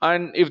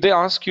 And if they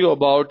ask you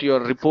about your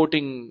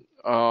reporting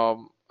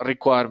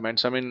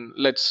requirements, I mean,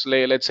 let's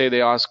say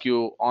they ask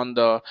you on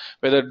the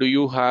whether do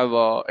you have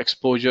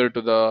exposure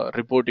to the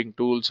reporting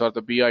tools or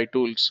the BI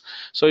tools.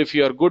 So if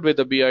you are good with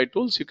the BI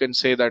tools, you can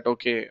say that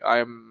okay,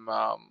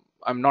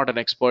 I'm not an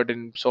expert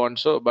in so and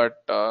so,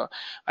 but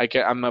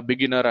I'm a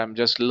beginner, I'm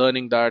just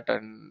learning that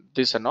and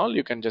this and all.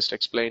 You can just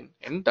explain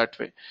in that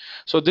way.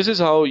 So this is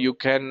how you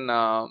can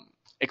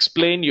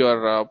explain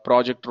your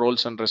project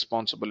roles and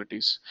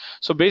responsibilities.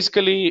 So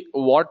basically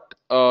what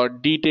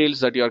details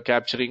that you are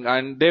capturing,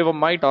 and they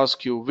might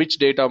ask you which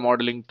data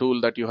modeling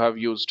tool that you have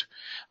used.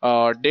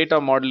 Data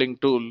modeling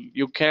tool,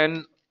 you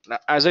can,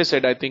 as I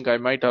said, I think I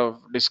might have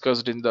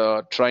discussed in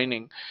the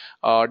training,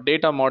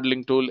 data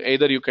modeling tool,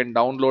 either you can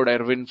download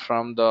Erwin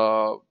from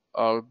the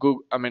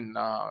Google, I mean,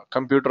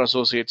 Computer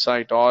Associate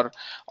site or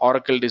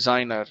Oracle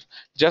Designer.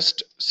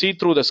 Just see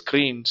through the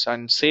screens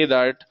and say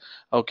that,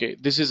 okay,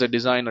 this is a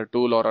designer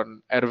tool or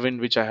an Erwin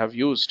which I have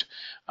used,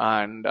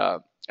 and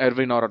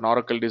Erwin or an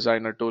Oracle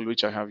designer tool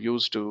which I have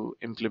used to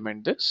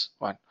implement this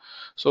one.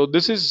 So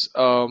this is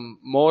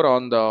more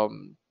on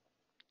the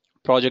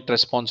project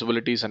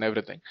responsibilities and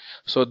everything.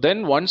 So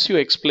then once you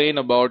explain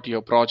about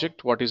your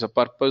project, what is the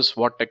purpose,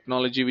 what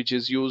technology which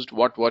is used,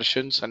 what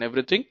versions and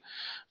everything,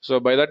 so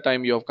by that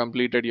time you have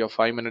completed your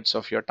 5 minutes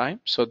of your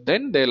time. So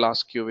then they'll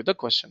ask you with the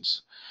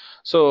questions.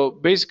 So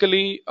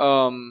basically,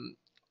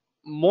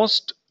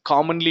 most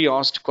commonly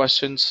asked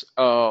questions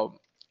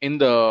in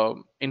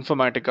the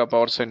Informatica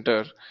Power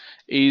Center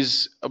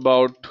is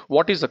about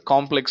what is the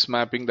complex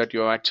mapping that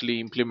you have actually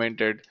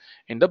implemented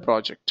in the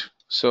project.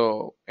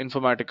 So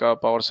Informatica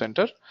Power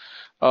Center,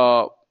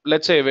 uh,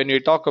 let's say when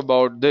you talk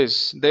about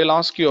this, they'll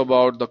ask you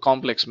about the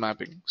complex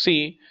mapping.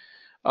 See,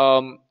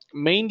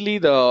 mainly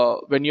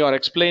the when you are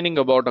explaining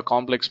about a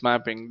complex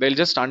mapping, they'll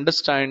just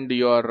understand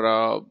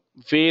your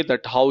way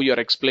that how you're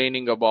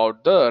explaining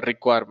about the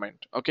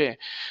requirement. Okay,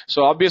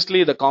 so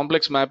obviously the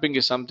complex mapping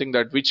is something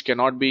that which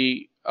cannot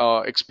be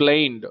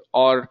explained,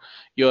 or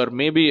your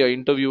maybe a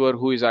interviewer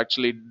who is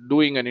actually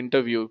doing an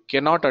interview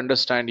cannot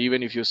understand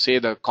even if you say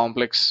the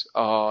complex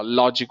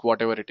logic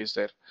whatever it is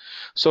there.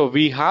 So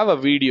we have a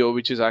video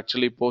which is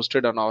actually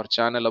posted on our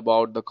channel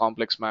about the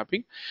complex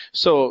mapping.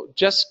 So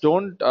just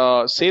don't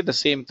say the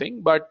same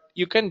thing, but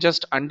you can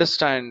just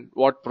understand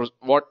what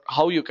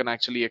how you can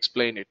actually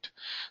explain it.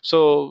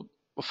 So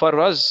for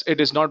us, it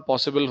is not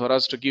possible for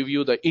us to give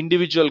you the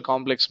individual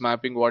complex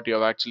mapping what you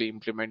have actually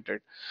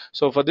implemented.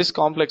 So for this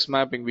complex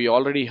mapping, we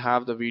already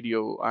have the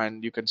video,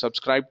 and you can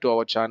subscribe to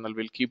our channel.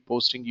 We'll keep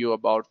posting you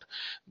about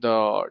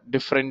the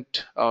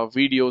different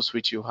videos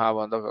which you have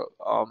on the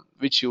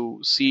which you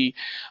see,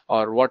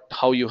 or what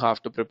how you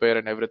have to prepare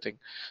and everything.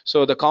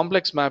 So the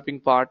complex mapping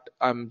part,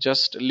 I'm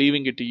just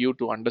leaving it to you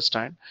to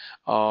understand.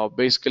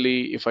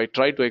 Basically, if I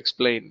try to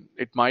explain,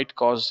 it might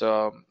cause.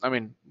 I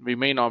mean, we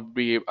may not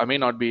be. I may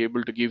not be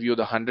able to give you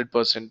the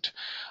 100%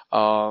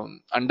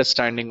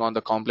 understanding on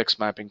the complex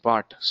mapping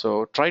part.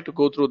 So try to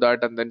go through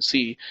that and then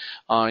see.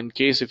 In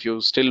case if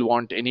you still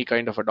want any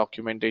kind of a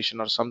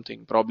documentation or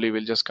something, probably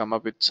we'll just come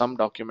up with some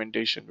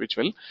documentation which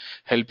will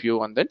help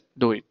you and then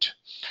do it.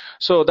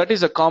 So that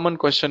is a common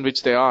question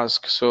which they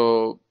ask.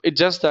 So it's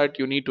just that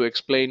you need to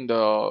explain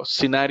the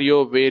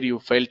scenario where you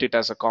felt it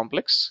as a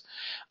complex,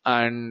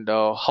 and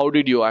how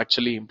did you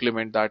actually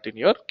implement that in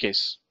your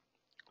case.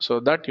 So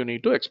that you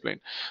need to explain.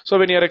 So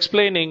when you're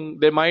explaining,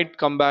 they might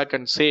come back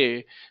and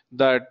say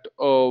that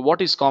what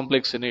is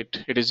complex in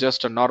it, it is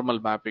just a normal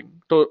mapping.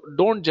 So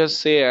don't just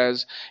say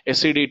as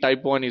SED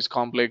type 1 is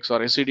complex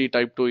or SED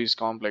type 2 is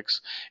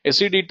complex.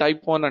 SED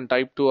type 1 and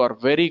type 2 are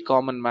very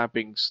common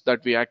mappings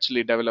that we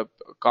actually develop,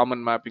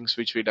 common mappings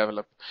which we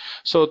develop.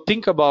 So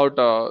think about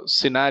a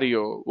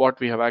scenario what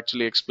we have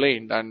actually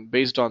explained, and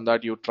based on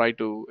that you try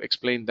to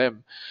explain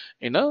them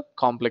in a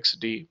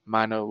complexity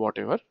manner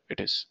whatever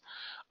it is.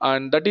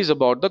 And that is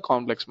about the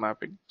complex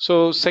mapping.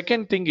 So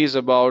second thing is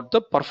about the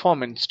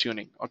performance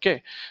tuning.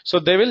 Okay, so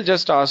they will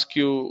just ask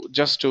you,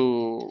 just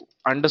to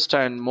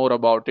understand more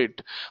about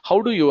it,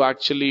 how do you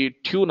actually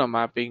tune a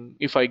mapping?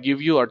 If I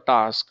give you a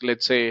task,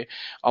 let's say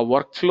a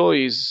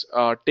workflow is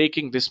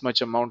taking this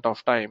much amount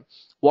of time,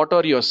 what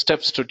are your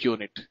steps to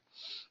tune it?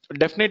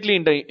 Definitely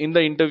in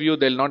the interview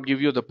they'll not give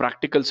you the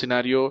practical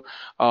scenario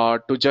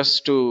to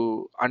just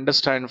to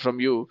understand from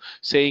you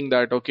saying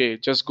that okay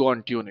just go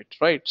and tune it,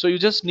 right? So you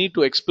just need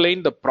to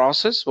explain the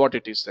process what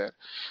it is there.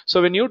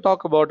 So when you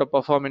talk about a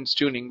performance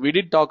tuning, we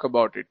did talk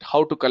about it,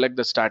 how to collect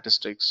the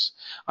statistics,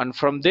 and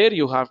from there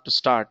you have to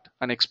start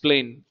and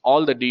explain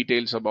all the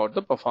details about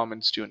the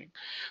performance tuning.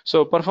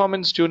 So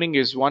performance tuning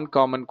is one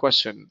common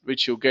question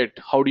which you get.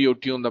 How do you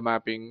tune the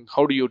mapping?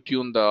 How do you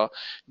tune the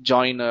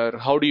joiner?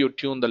 How do you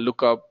tune the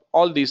lookup?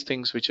 All these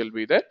things which will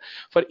be there.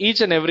 For each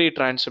and every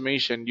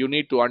transformation, you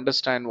need to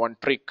understand one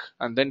trick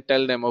and then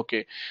tell them,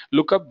 okay,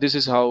 lookup, this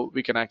is how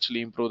we can actually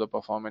improve the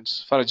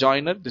performance. For a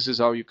joiner, this is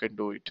how you can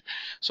do it.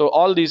 So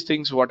all these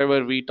things,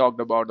 whatever we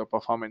talked about the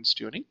performance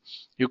tuning,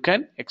 you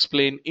can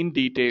explain in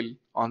detail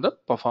on the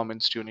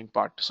performance tuning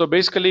part. So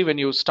basically when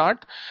you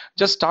start,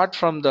 just start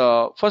from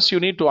the first, you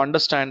need to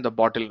understand the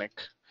bottleneck.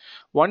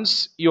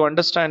 Once you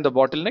understand the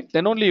bottleneck,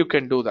 then only you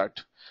can do that.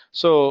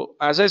 So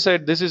as I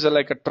said, this is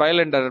like a trial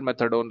and error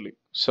method only.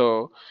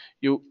 So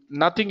you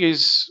nothing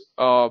is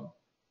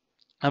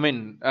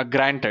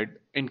granted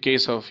in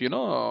case of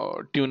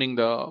tuning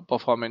the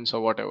performance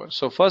or whatever.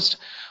 So first,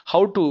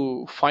 how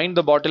to find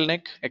the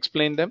bottleneck,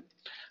 explain them,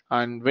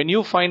 and when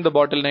you find the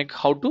bottleneck,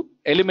 how to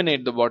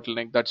eliminate the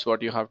bottleneck, that's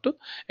what you have to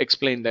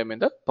explain them in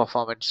the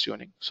performance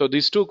tuning. So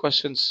these two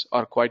questions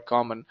are quite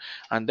common,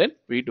 and then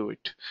we do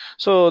it.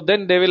 So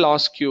then they will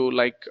ask you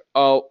like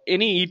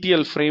any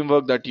ETL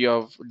framework that you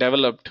have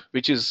developed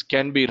which is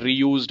can be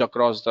reused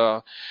across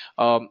the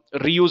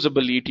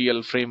reusable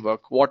ETL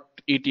framework, what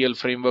ETL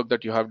framework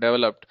that you have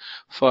developed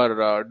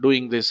for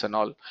doing this and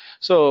all.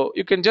 So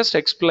you can just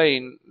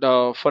explain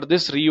for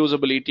this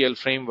reusable ETL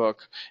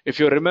framework. If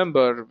you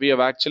remember, we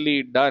have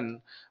actually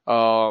done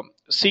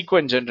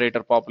sequence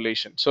generator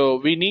population. So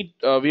we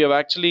have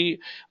actually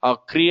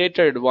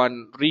created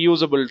one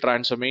reusable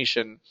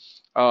transformation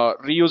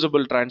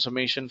reusable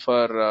transformation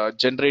for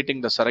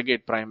generating the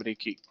surrogate primary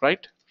key,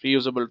 right?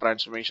 Reusable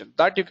transformation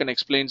that you can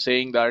explain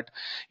saying that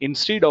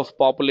instead of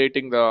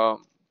populating the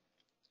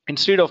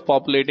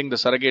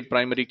surrogate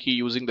primary key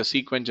using the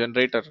sequence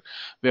generator,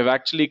 we have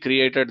actually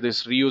created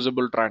this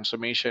reusable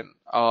transformation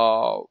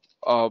for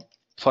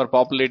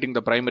populating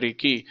the primary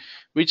key,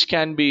 which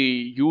can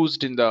be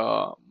used in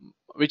the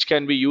which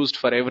can be used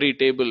for every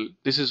table.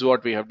 This is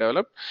what we have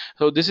developed.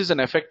 So this is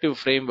an effective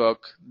framework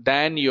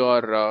than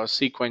your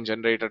sequence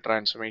generator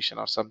transformation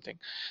or something.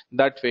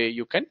 That way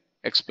you can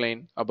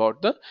explain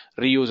about the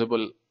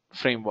reusable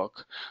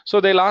framework.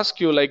 So they'll ask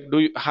you like,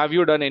 have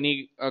you done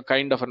any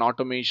kind of an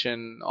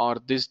automation or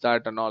this,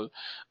 that, and all.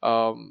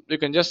 You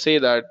can just say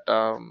that,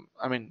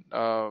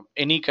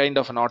 any kind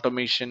of an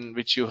automation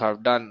which you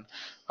have done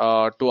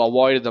to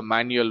avoid the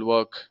manual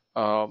work,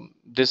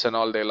 this and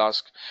all they'll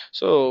ask.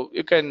 So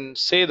you can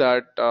say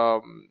that,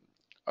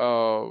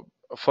 uh,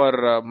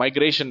 for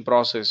migration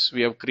process,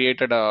 we have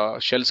created a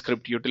shell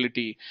script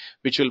utility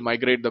which will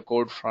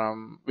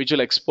which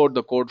will export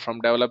the code from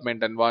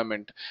development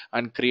environment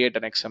and create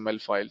an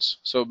XML files.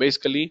 So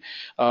basically,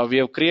 we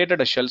have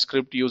created a shell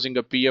script using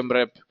a PM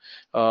rep,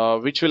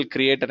 which will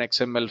create an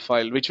XML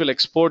file, which will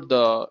export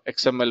the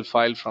XML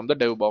file from the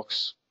dev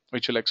box,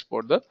 which will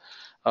export the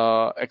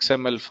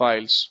XML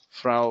files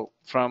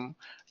from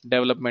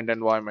development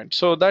environment,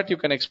 so that you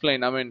can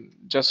explain,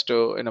 just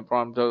in a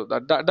prompt,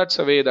 that's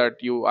a way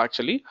that you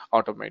actually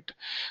automate.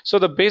 So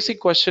the basic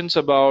questions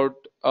about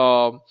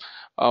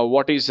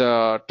what is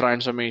a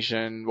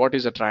transformation, what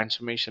is a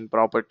transformation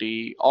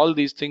property, all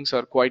these things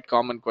are quite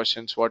common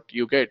questions what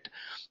you get.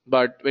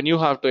 But when you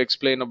have to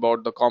explain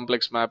about the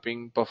complex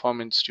mapping,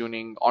 performance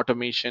tuning,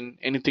 automation,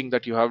 anything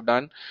that you have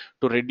done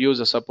to reduce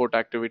the support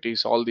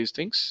activities, all these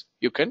things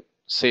you can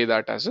say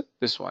that as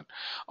this one.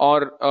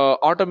 Or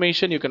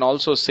automation, you can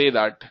also say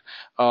that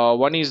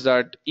one is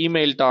that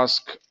email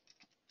task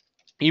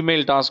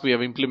we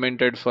have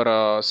implemented for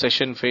a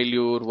session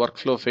failure,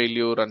 workflow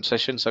failure, and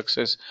session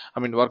success,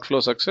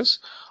 workflow success.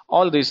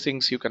 All these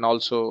things you can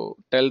also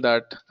tell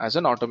that as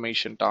an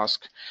automation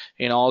task.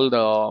 In all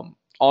the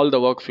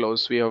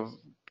workflows, we have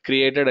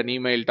created an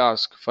email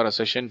task for a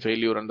session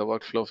failure and the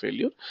workflow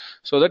failure,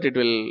 so that it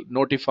will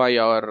notify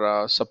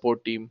our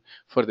support team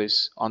for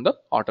this on the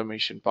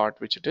automation part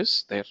which it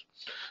is there.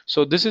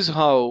 So this is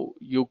how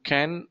you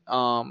can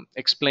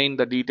explain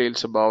the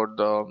details about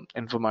the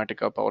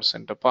Informatica Power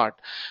Center part.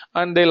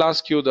 And they'll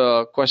ask you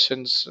the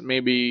questions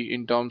maybe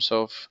in terms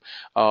of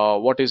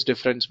what is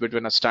difference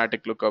between a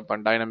static lookup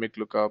and dynamic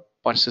lookup,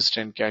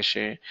 persistent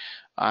cache,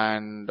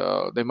 and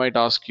they might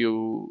ask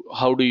you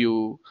how do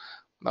you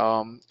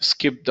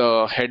skip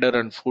the header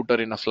and footer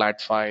in a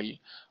flat file,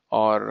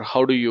 or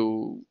how do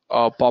you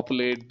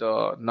populate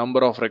the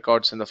number of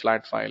records in the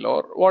flat file,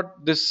 or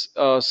what this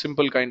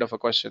simple kind of a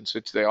questions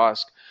which they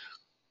ask.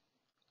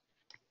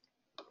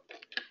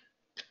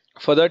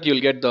 For that you'll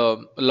get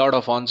the a lot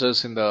of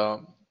answers in the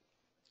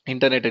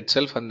internet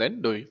itself and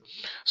then do it.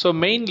 So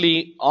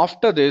mainly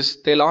after this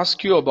they'll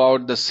ask you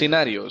about the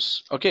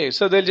scenarios. Okay,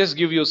 so they'll just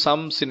give you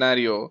some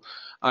scenario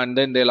and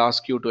then they'll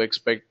ask you to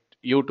expect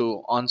you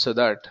to answer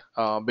that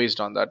based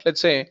on that. Let's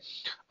say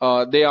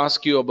they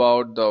ask you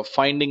about the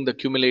finding the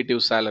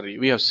cumulative salary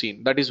we have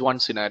seen, that is one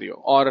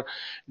scenario, or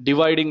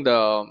dividing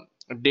the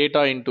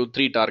data into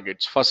three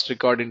targets, first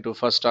record into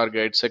first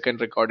target,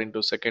 second record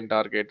into second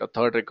target, a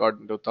third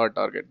record into third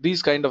target,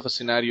 these kind of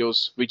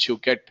scenarios which you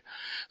get.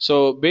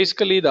 So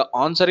basically the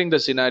answering the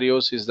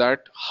scenarios is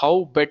that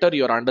how better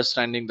you're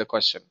understanding the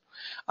question,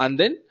 and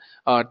then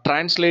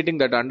translating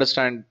that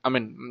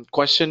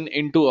question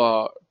into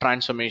a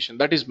transformation.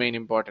 That is main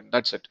important,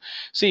 that's it.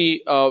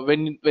 See,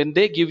 when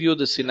they give you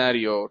the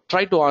scenario,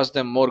 try to ask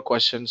them more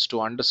questions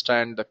to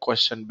understand the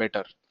question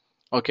better.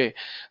 Okay,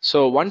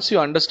 so once you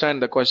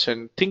understand the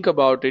question, think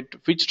about it,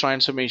 which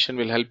transformation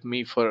will help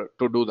me for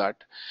to do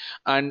that,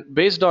 and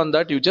based on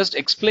that you just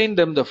explain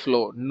them the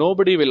flow.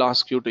 Nobody will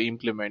ask you to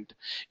implement.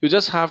 You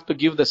just have to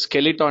give the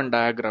skeleton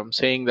diagram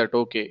saying that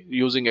okay,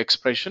 using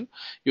expression,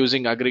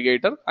 using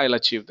aggregator, I'll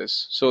achieve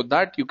this, so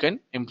that you can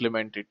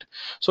implement it.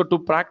 So to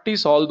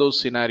practice all those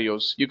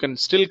scenarios, you can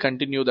still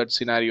continue that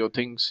scenario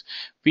things.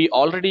 We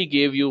already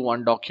gave you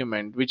one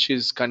document which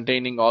is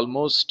containing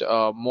almost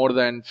more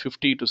than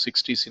 50 to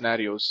 60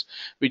 scenarios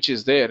which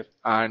is there,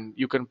 and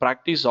you can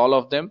practice all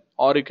of them,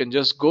 or you can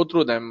just go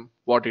through them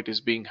what it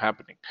is being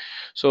happening.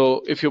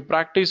 So if you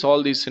practice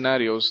all these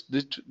scenarios,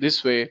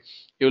 this way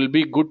you will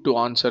be good to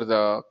answer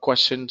the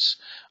questions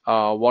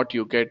what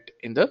you get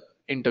in the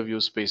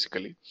interviews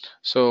basically.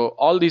 So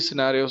all these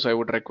scenarios I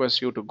would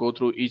request you to go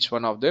through each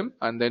one of them,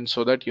 and then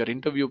so that your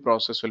interview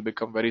process will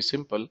become very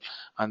simple,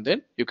 and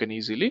then you can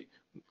easily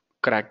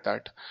crack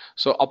that.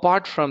 So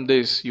apart from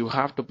this, you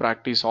have to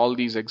practice all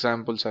these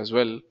examples as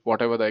well,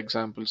 whatever the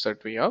examples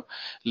that we have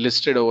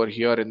listed over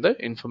here in the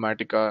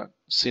Informatica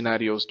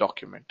scenarios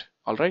document.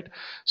 All right,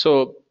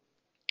 so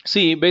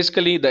see,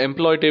 basically the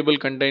employee table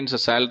contains a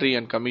salary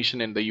and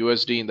commission in the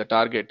USD in the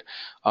target.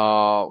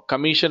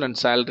 Commission and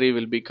salary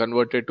will be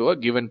converted to a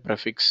given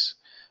prefix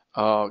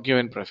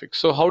given prefix.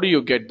 So how do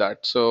you get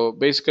that? So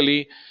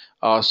basically,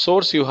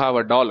 source you have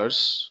a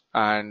dollars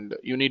and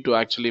you need to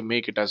actually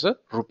make it as a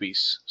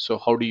rupees. So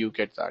how do you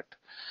get that?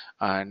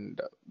 And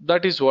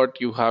that is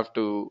what you have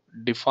to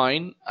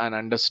define and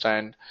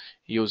understand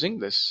using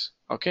this.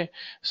 Okay,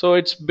 so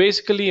it's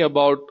basically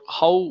about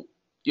how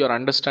you're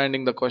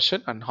understanding the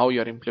question and how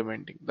you're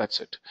implementing.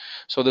 That's it.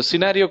 So the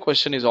scenario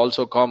question is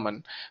also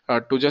common,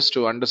 to just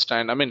to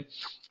understand, I mean,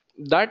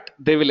 that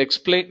they will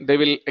explain, they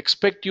will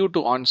expect you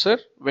to answer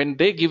when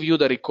they give you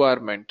the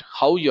requirement,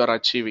 how you are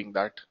achieving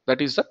that. That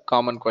is the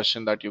common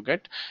question that you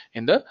get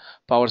in the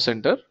power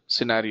center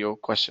scenario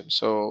question.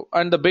 So,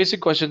 and the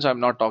basic questions, I'm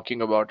not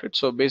talking about it.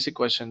 So basic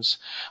questions,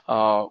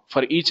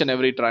 for each and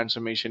every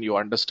transformation you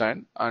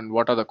understand, and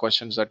what are the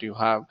questions that you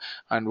have,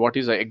 and what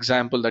is the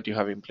example that you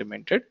have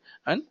implemented,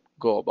 and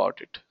go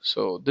about it.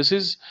 So this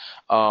is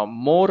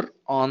more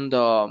on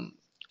the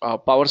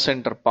power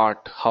center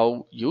part,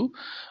 how you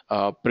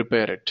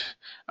prepare it.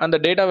 And the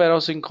data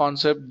warehousing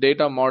concept,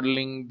 data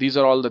modeling, these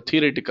are all the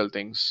theoretical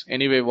things.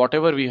 Anyway,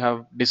 whatever we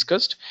have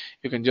discussed,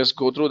 you can just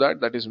go through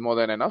that. That is more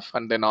than enough,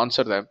 and then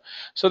answer them.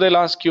 So they'll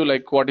ask you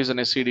like, what is an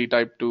SCD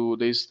type 2,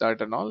 this, that,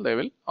 and all. They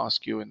will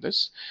ask you in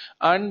this.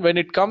 And when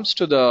it comes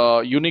to the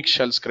Unix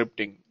shell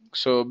scripting,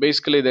 so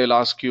basically they'll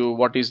ask you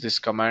what is this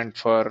command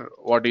for,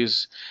 what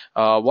is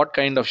what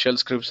kind of shell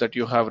scripts that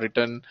you have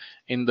written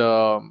in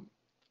the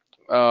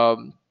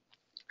um,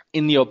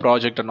 in your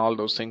project and all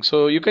those things.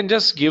 So you can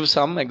just give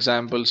some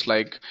examples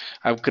like,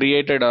 I've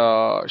created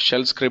a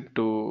shell script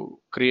to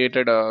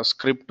created a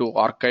script to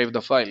archive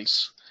the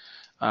files,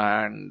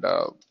 and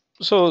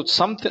so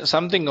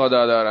something or the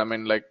other. I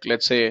mean, like,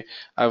 let's say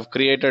I've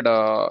created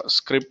a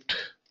script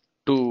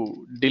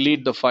to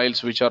delete the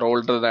files which are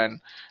older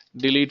than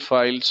delete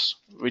files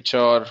which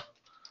are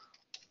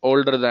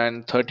older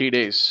than 30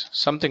 days,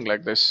 something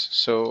like this.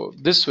 So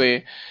this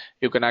way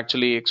you can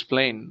actually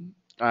explain,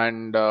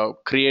 and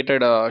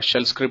created a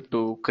shell script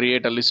to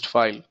create a list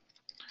file,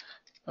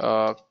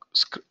 uh,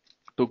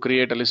 to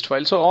create a list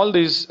file. So all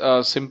these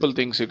simple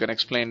things you can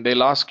explain.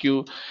 They'll ask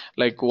you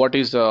like, what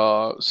is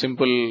the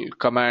simple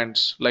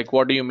commands, like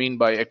what do you mean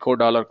by echo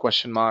dollar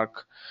question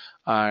mark,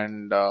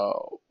 and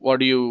what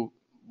do you,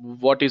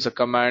 what is a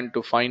command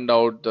to find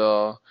out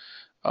the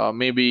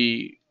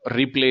maybe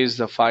replace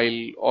the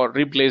file or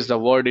replace the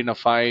word in a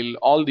file,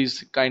 all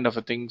these kind of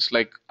things.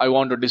 Like, I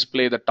want to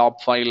display the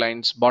top 5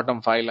 lines,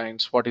 bottom 5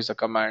 lines, what is the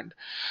command?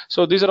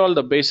 So these are all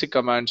the basic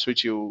commands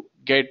which you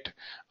get,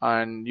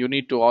 and you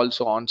need to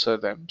also answer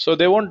them. So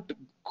they won't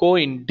go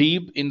in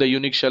deep in the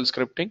Unix shell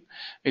scripting.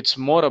 It's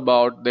more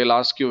about, they'll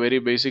ask you very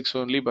basics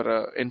only. But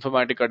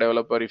Informatica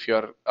developer, if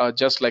you're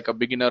just like a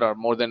beginner or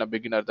more than a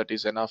beginner, that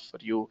is enough for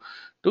you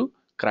to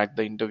crack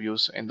the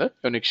interviews in the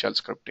Unix shell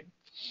scripting.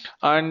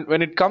 And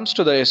when it comes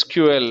to the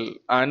SQL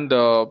and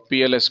the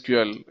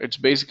PLSQL, it's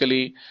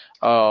basically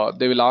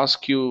they will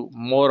ask you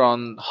more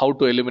on how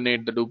to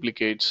eliminate the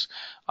duplicates,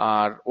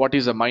 or what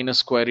is a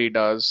minus query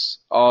does,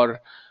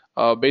 or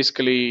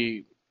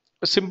basically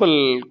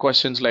simple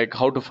questions like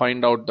how to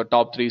find out the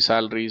top 3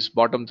 salaries,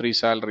 bottom 3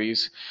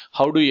 salaries,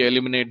 how do you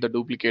eliminate the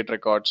duplicate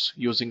records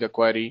using a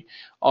query,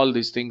 all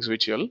these things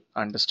which you'll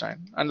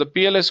understand. And the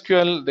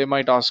PLSQL, they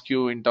might ask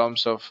you in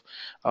terms of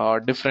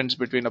difference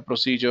between a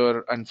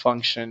procedure and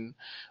function,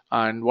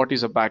 and what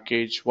is a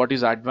package, what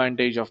is the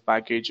advantage of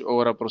package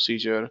over a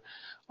procedure,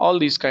 all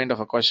these kind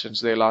of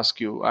questions they'll ask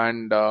you.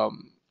 And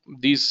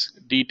these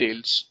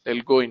details,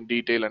 they'll go in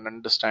detail and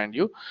understand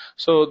you.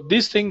 So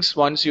these things,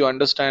 once you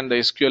understand the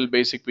SQL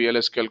basic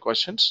PLSQL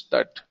questions,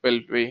 that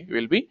we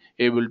will be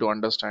able to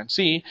understand.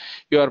 See,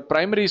 your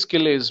primary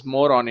skill is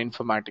more on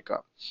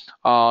Informatica.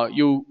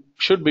 You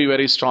should be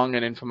very strong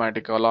in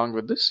Informatica. Along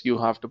with this, you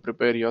have to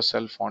prepare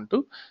yourself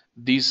onto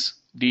these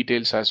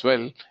details as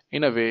well.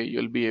 In a way,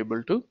 you'll be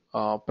able to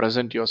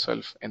present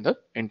yourself in the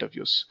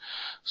interviews.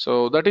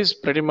 So that is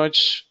pretty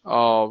much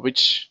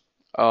which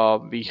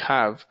we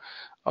have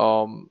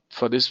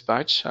for this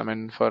batch. I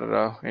mean,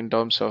 for in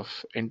terms of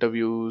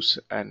interviews,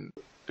 and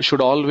should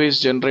always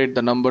generate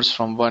the numbers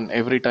from 1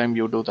 every time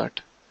you do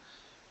that.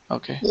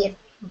 Okay.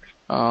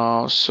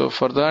 Yeah. So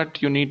for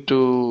that, you need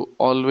to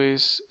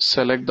always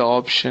select the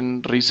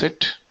option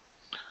reset,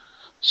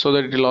 so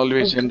that it will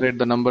always Okay. generate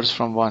the numbers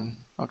from 1.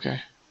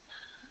 Okay.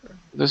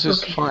 This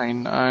is Okay.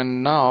 fine.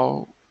 And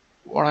now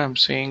what I'm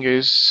saying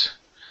is,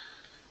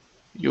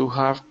 you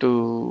have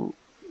to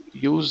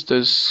use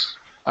this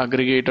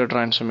aggregator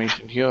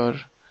transformation here,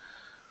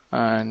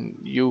 and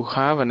you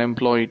have an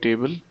employee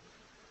table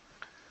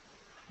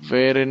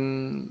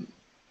wherein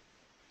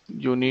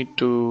you need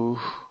to,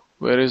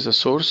 where is the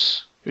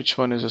source, which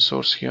one is the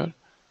source here?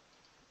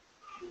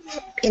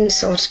 In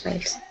source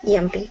files,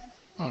 EMP.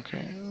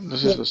 Okay,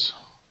 this is Yeah. this.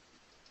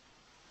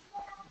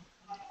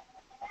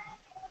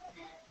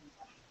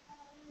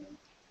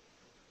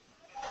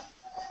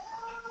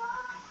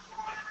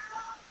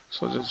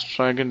 So just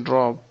drag and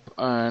drop,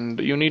 and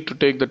you need to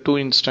take the 2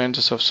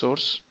 instances of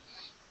source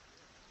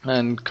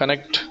and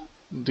connect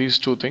these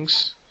 2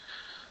 things.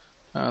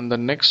 And the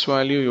next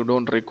value, you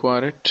don't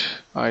require it.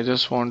 I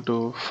just want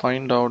to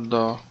find out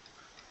the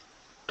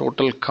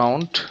total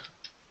count,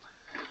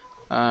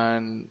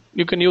 and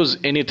you can use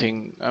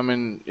anything. I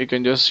mean, you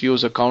can just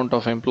use a count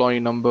of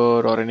employee number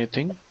or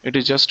anything. It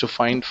is just to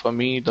find for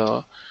me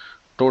the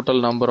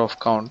total number of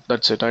count.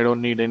 That's it. I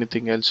don't need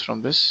anything else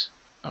from this.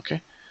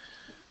 Okay.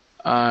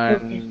 Okay.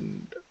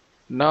 And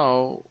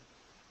now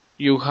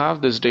you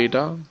have this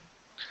data.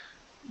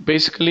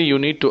 Basically, you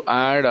need to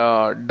add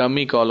a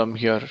dummy column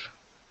here.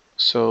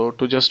 So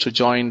to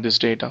join this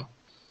data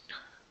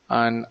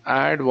and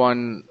add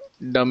one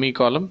dummy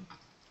column.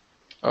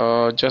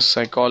 Just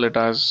I call it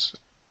as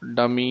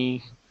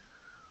dummy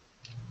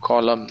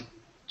column.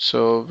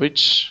 So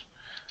which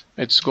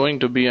it's going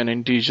to be an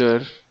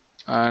integer,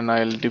 and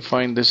I'll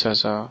define this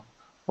as a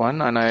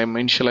 1, and I am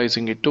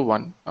initializing it to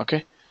 1.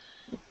 Okay.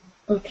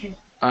 Okay.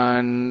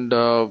 And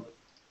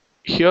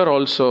here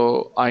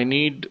also I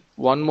need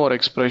one more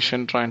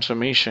expression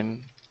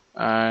transformation,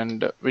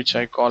 and which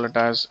I call it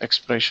as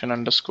expression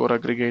underscore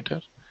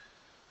aggregator,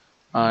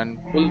 and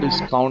pull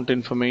this count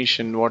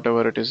information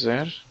whatever it is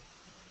there,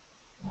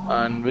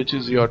 and which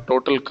is your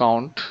total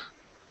count.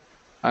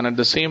 And at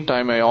the same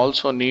time I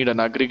also need an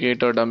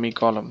aggregator dummy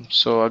column,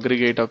 so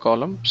aggregator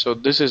column. So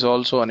this is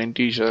also an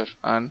integer,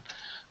 and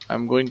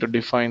I'm going to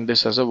define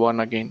this as a 1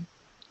 again.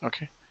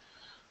 Okay.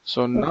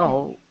 So Okay.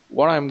 now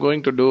what I'm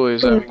going to do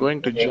is To I'm match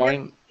going to the data.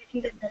 join.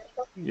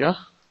 Yeah.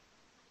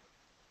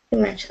 To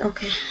match.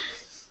 Okay.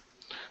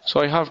 So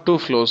I have two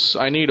flows.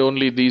 I need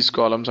only these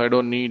columns. I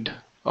don't need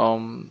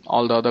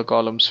all the other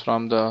columns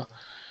from the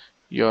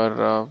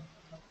your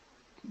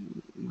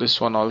this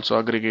one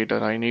also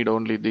aggregator. I need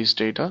only these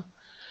data,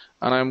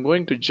 and I'm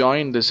going to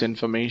join this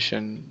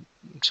information.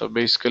 So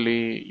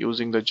basically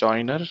using the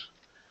joiner,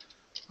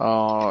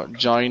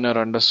 joiner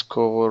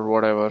underscore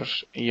whatever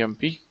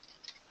emp.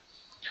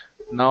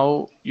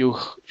 Now you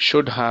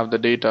should have the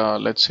data.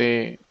 Let's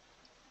say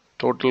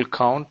total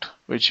count,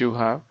 which you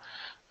have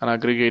an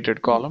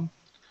aggregated column,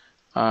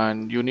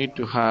 and you need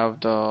to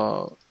have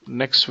the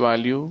next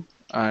value,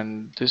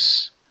 and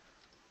this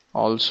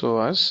also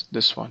as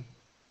this one.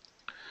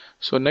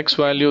 So next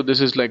value, this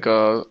is like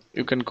a,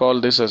 you can call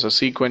this as a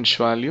sequence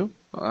value,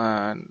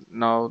 and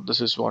now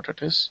this is what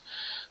it is.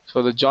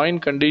 So the join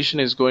condition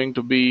is going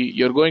to be,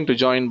 you're going to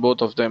join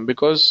both of them,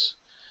 because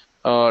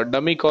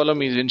dummy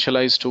column is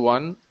initialized to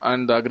 1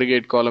 and the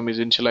aggregate column is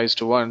initialized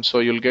to 1, so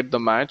you'll get the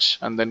match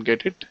and then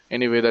get it.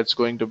 Anyway, that's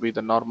going to be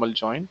the normal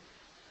join.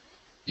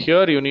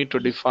 Here you need to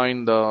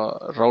define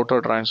the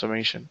router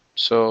transformation.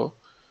 So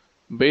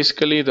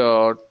basically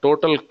the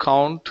total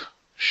count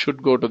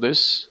should go to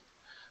this,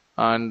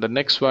 and the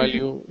next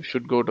value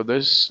should go to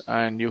this,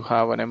 and you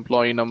have an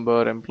employee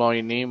number,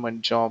 employee name,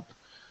 and job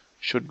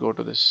should go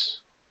to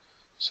this.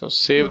 So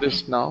save Okay.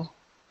 this now.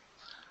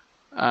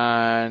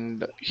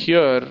 And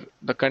here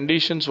the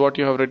conditions what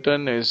you have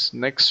written is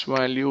next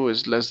value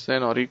is less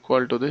than or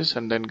equal to this,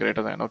 and then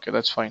greater than. Okay,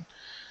 that's fine.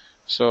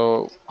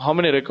 So how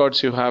many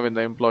records you have in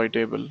the employee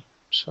table?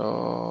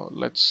 So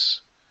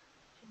let's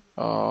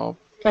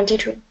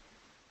 22.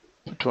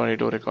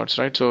 22 records,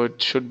 right? So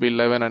it should be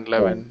 11 and Yeah.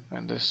 11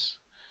 and this.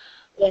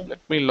 Yeah.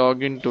 Let me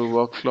log into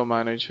workflow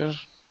manager.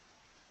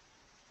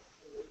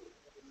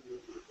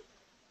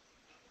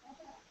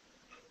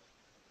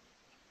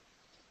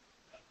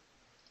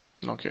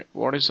 Okay,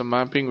 what is the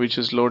mapping which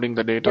is loading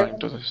the data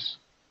into this?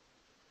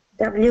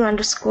 W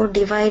underscore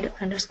divide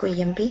underscore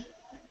EMP.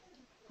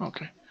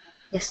 Okay,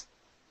 Yes.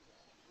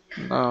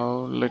 now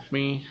let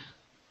me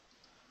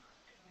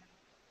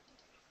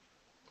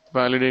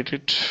validate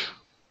it.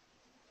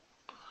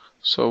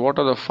 So what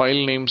are the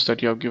file names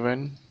that you have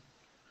given?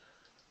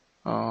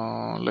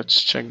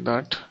 Let's check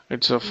that.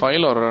 It's a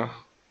file or a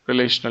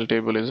relational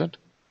table, is it?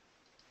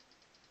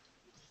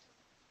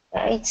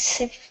 It's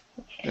Yeah,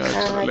 it's a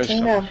I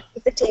think relational.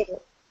 it's a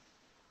table.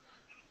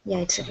 Yeah,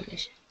 it's a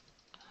relation.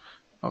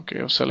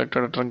 Okay, I've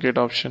selected a truncate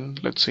option.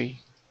 Let's see.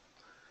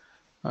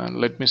 And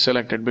let me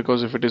select it,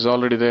 because if it is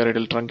already there, it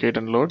will truncate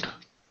and load.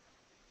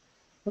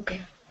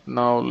 Okay.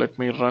 Now let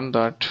me run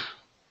that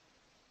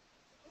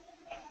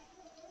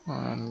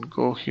and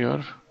go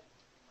here.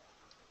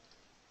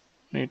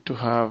 Need to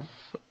have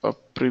a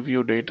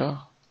preview data.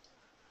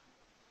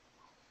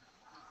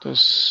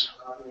 This,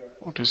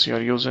 what is your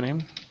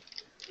username?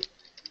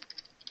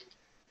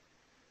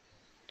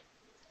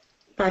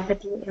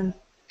 Parvati.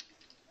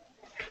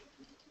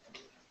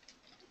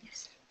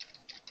 Yes.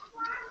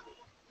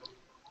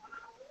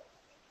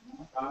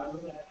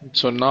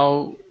 So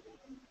now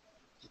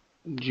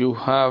you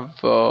have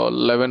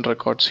 11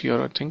 records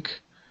here, I think,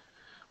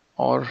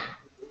 or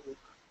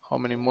how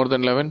many? More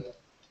than 11?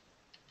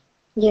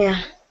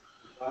 Yeah.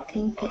 I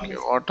think it Okay, is.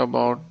 what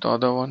about the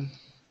other one?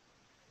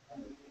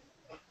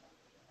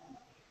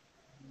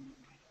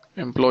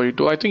 Employee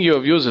 2. I think you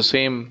have used the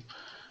same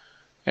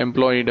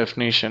employee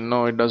definition.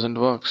 No, it doesn't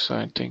work. So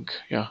I think,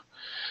 yeah.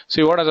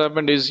 See, what has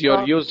happened is you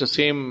Oh, used the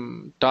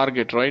same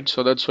target, right?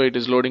 So that's why it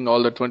is loading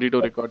all the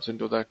 22 records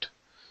into that.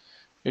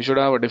 You should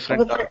have a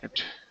different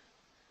target.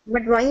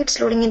 but why it's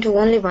loading into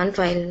only one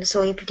file?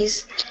 So if it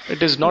is,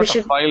 It is we not a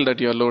should. file that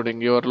you are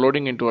loading. You are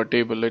loading into a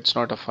table. It's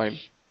not a file.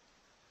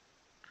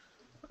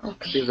 It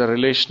Okay. is a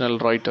relational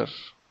writer.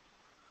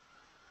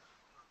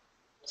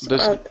 So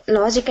This,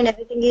 logic and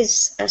everything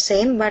is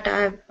same, but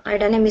I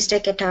done a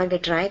mistake at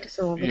target, right?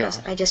 So because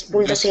yeah, I just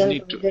pulled the same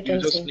target you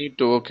and just same. need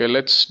to, okay,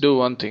 let's do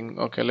one thing.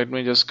 Okay, let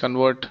me just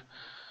convert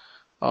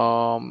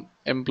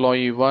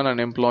employee 1 and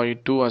employee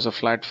 2 as a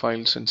flat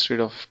files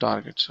instead of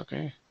targets. Okay,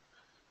 Okay.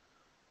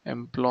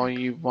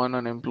 employee 1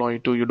 and employee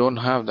 2, you don't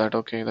have that.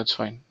 Okay, that's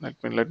fine.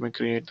 Let me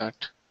create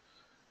that.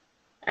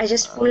 I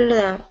just uh,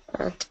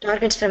 pulled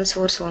targets from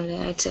source only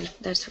itself.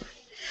 That's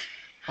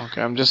all.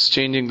 okay, I'm just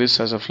changing this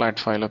as a flat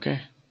file.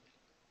 Okay,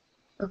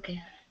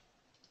 Okay.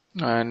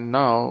 and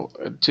now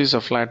it is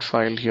a flat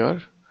file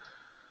here.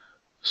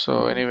 So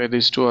Okay. anyway,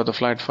 these two are the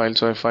flat files.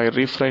 So if I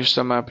refresh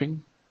the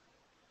mapping,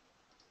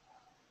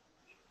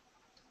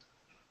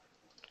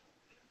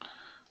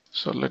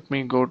 so let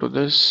me go to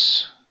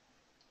this,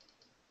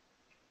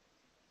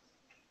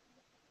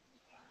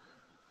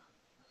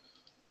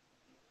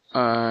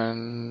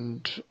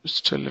 and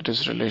still it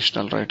is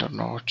relational, right? Or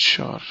not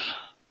sure.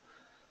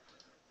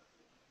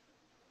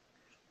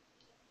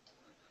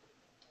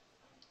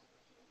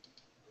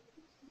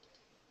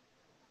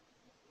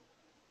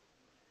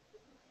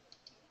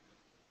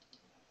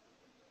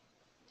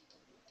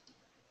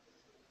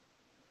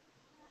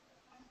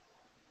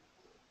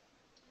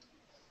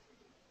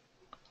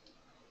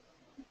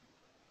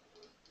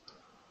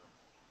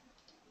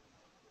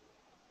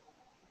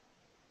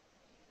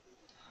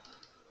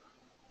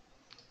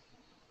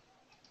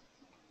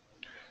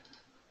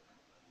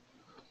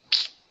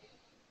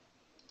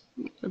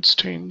 It's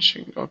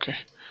changing. Okay,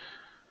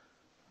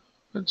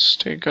 it's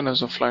taken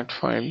as a flat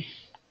file.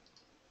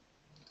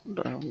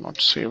 I have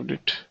not saved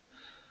it.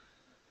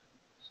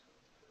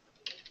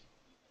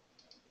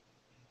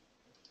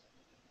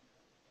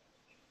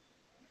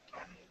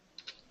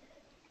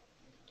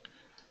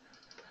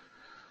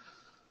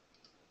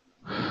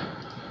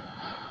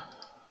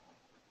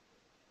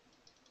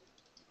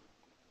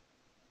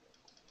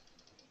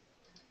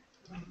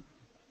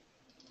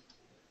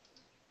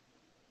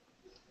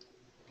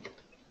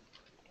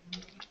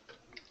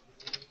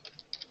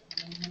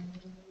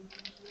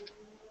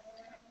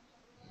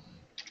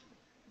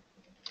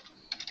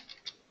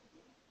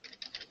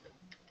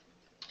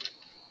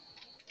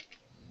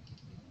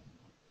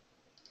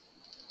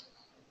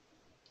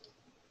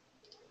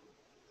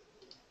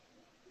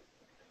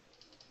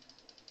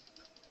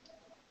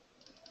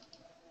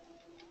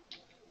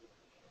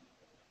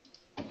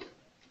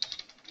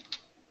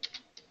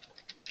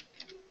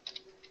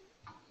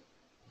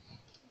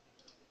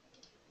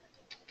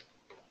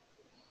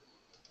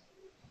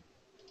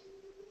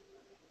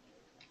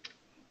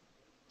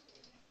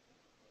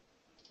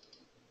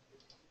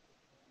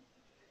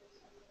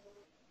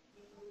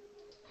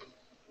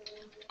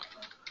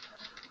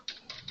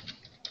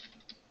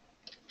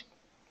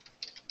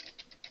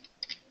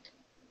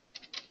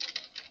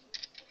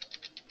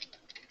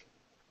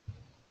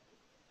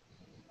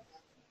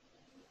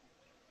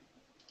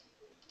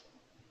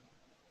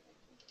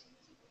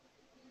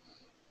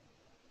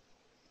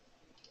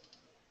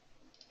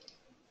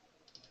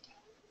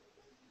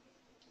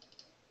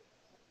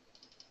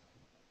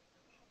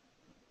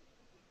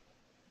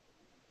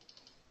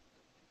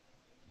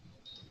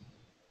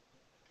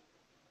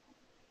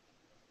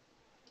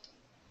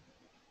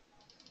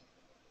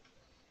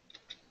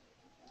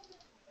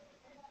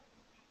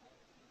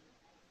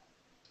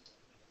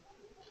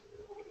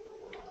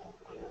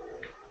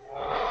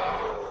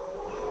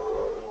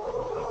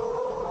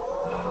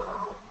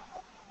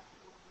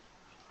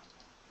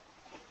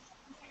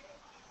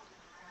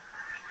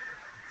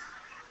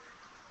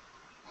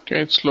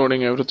 Okay, it's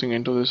loading everything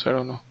into this. I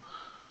don't know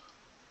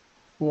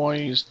why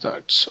is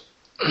that so.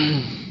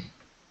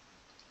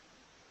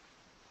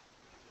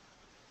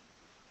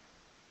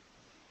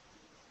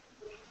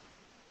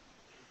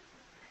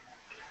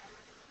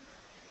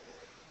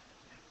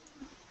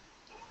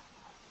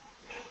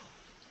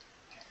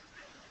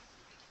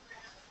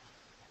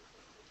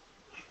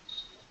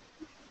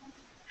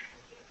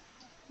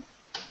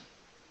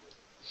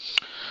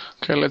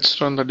 Okay, let's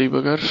run the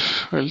debugger.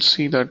 We'll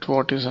see that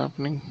what is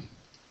happening.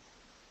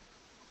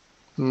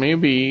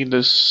 Maybe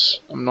this,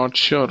 I'm not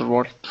sure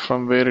what,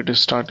 from where it is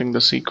starting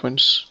the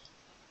sequence.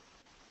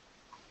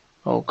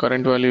 Oh,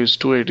 current value is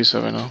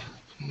 287 now.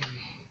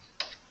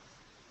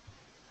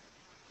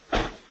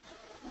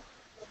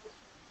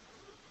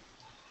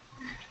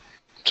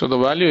 So the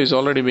value is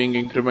already being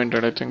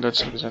incremented. I think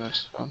that's the reason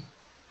it's on.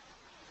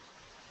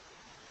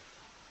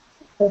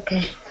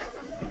 Okay.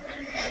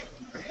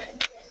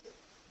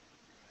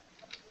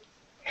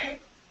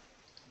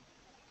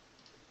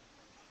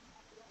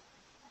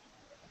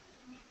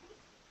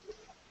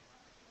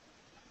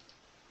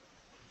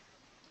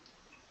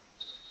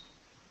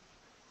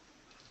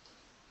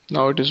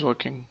 Now it is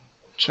working.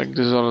 Check,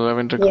 these are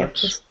 11 Yeah.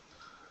 records.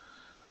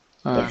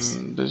 Yes.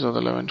 And these are the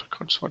 11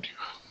 records. What you.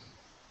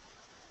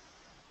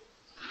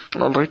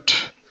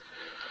 Alright.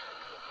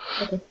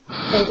 Okay.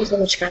 Thank you so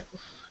much, Karthik.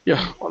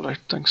 Yeah, alright.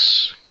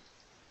 Thanks.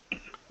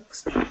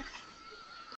 Thanks.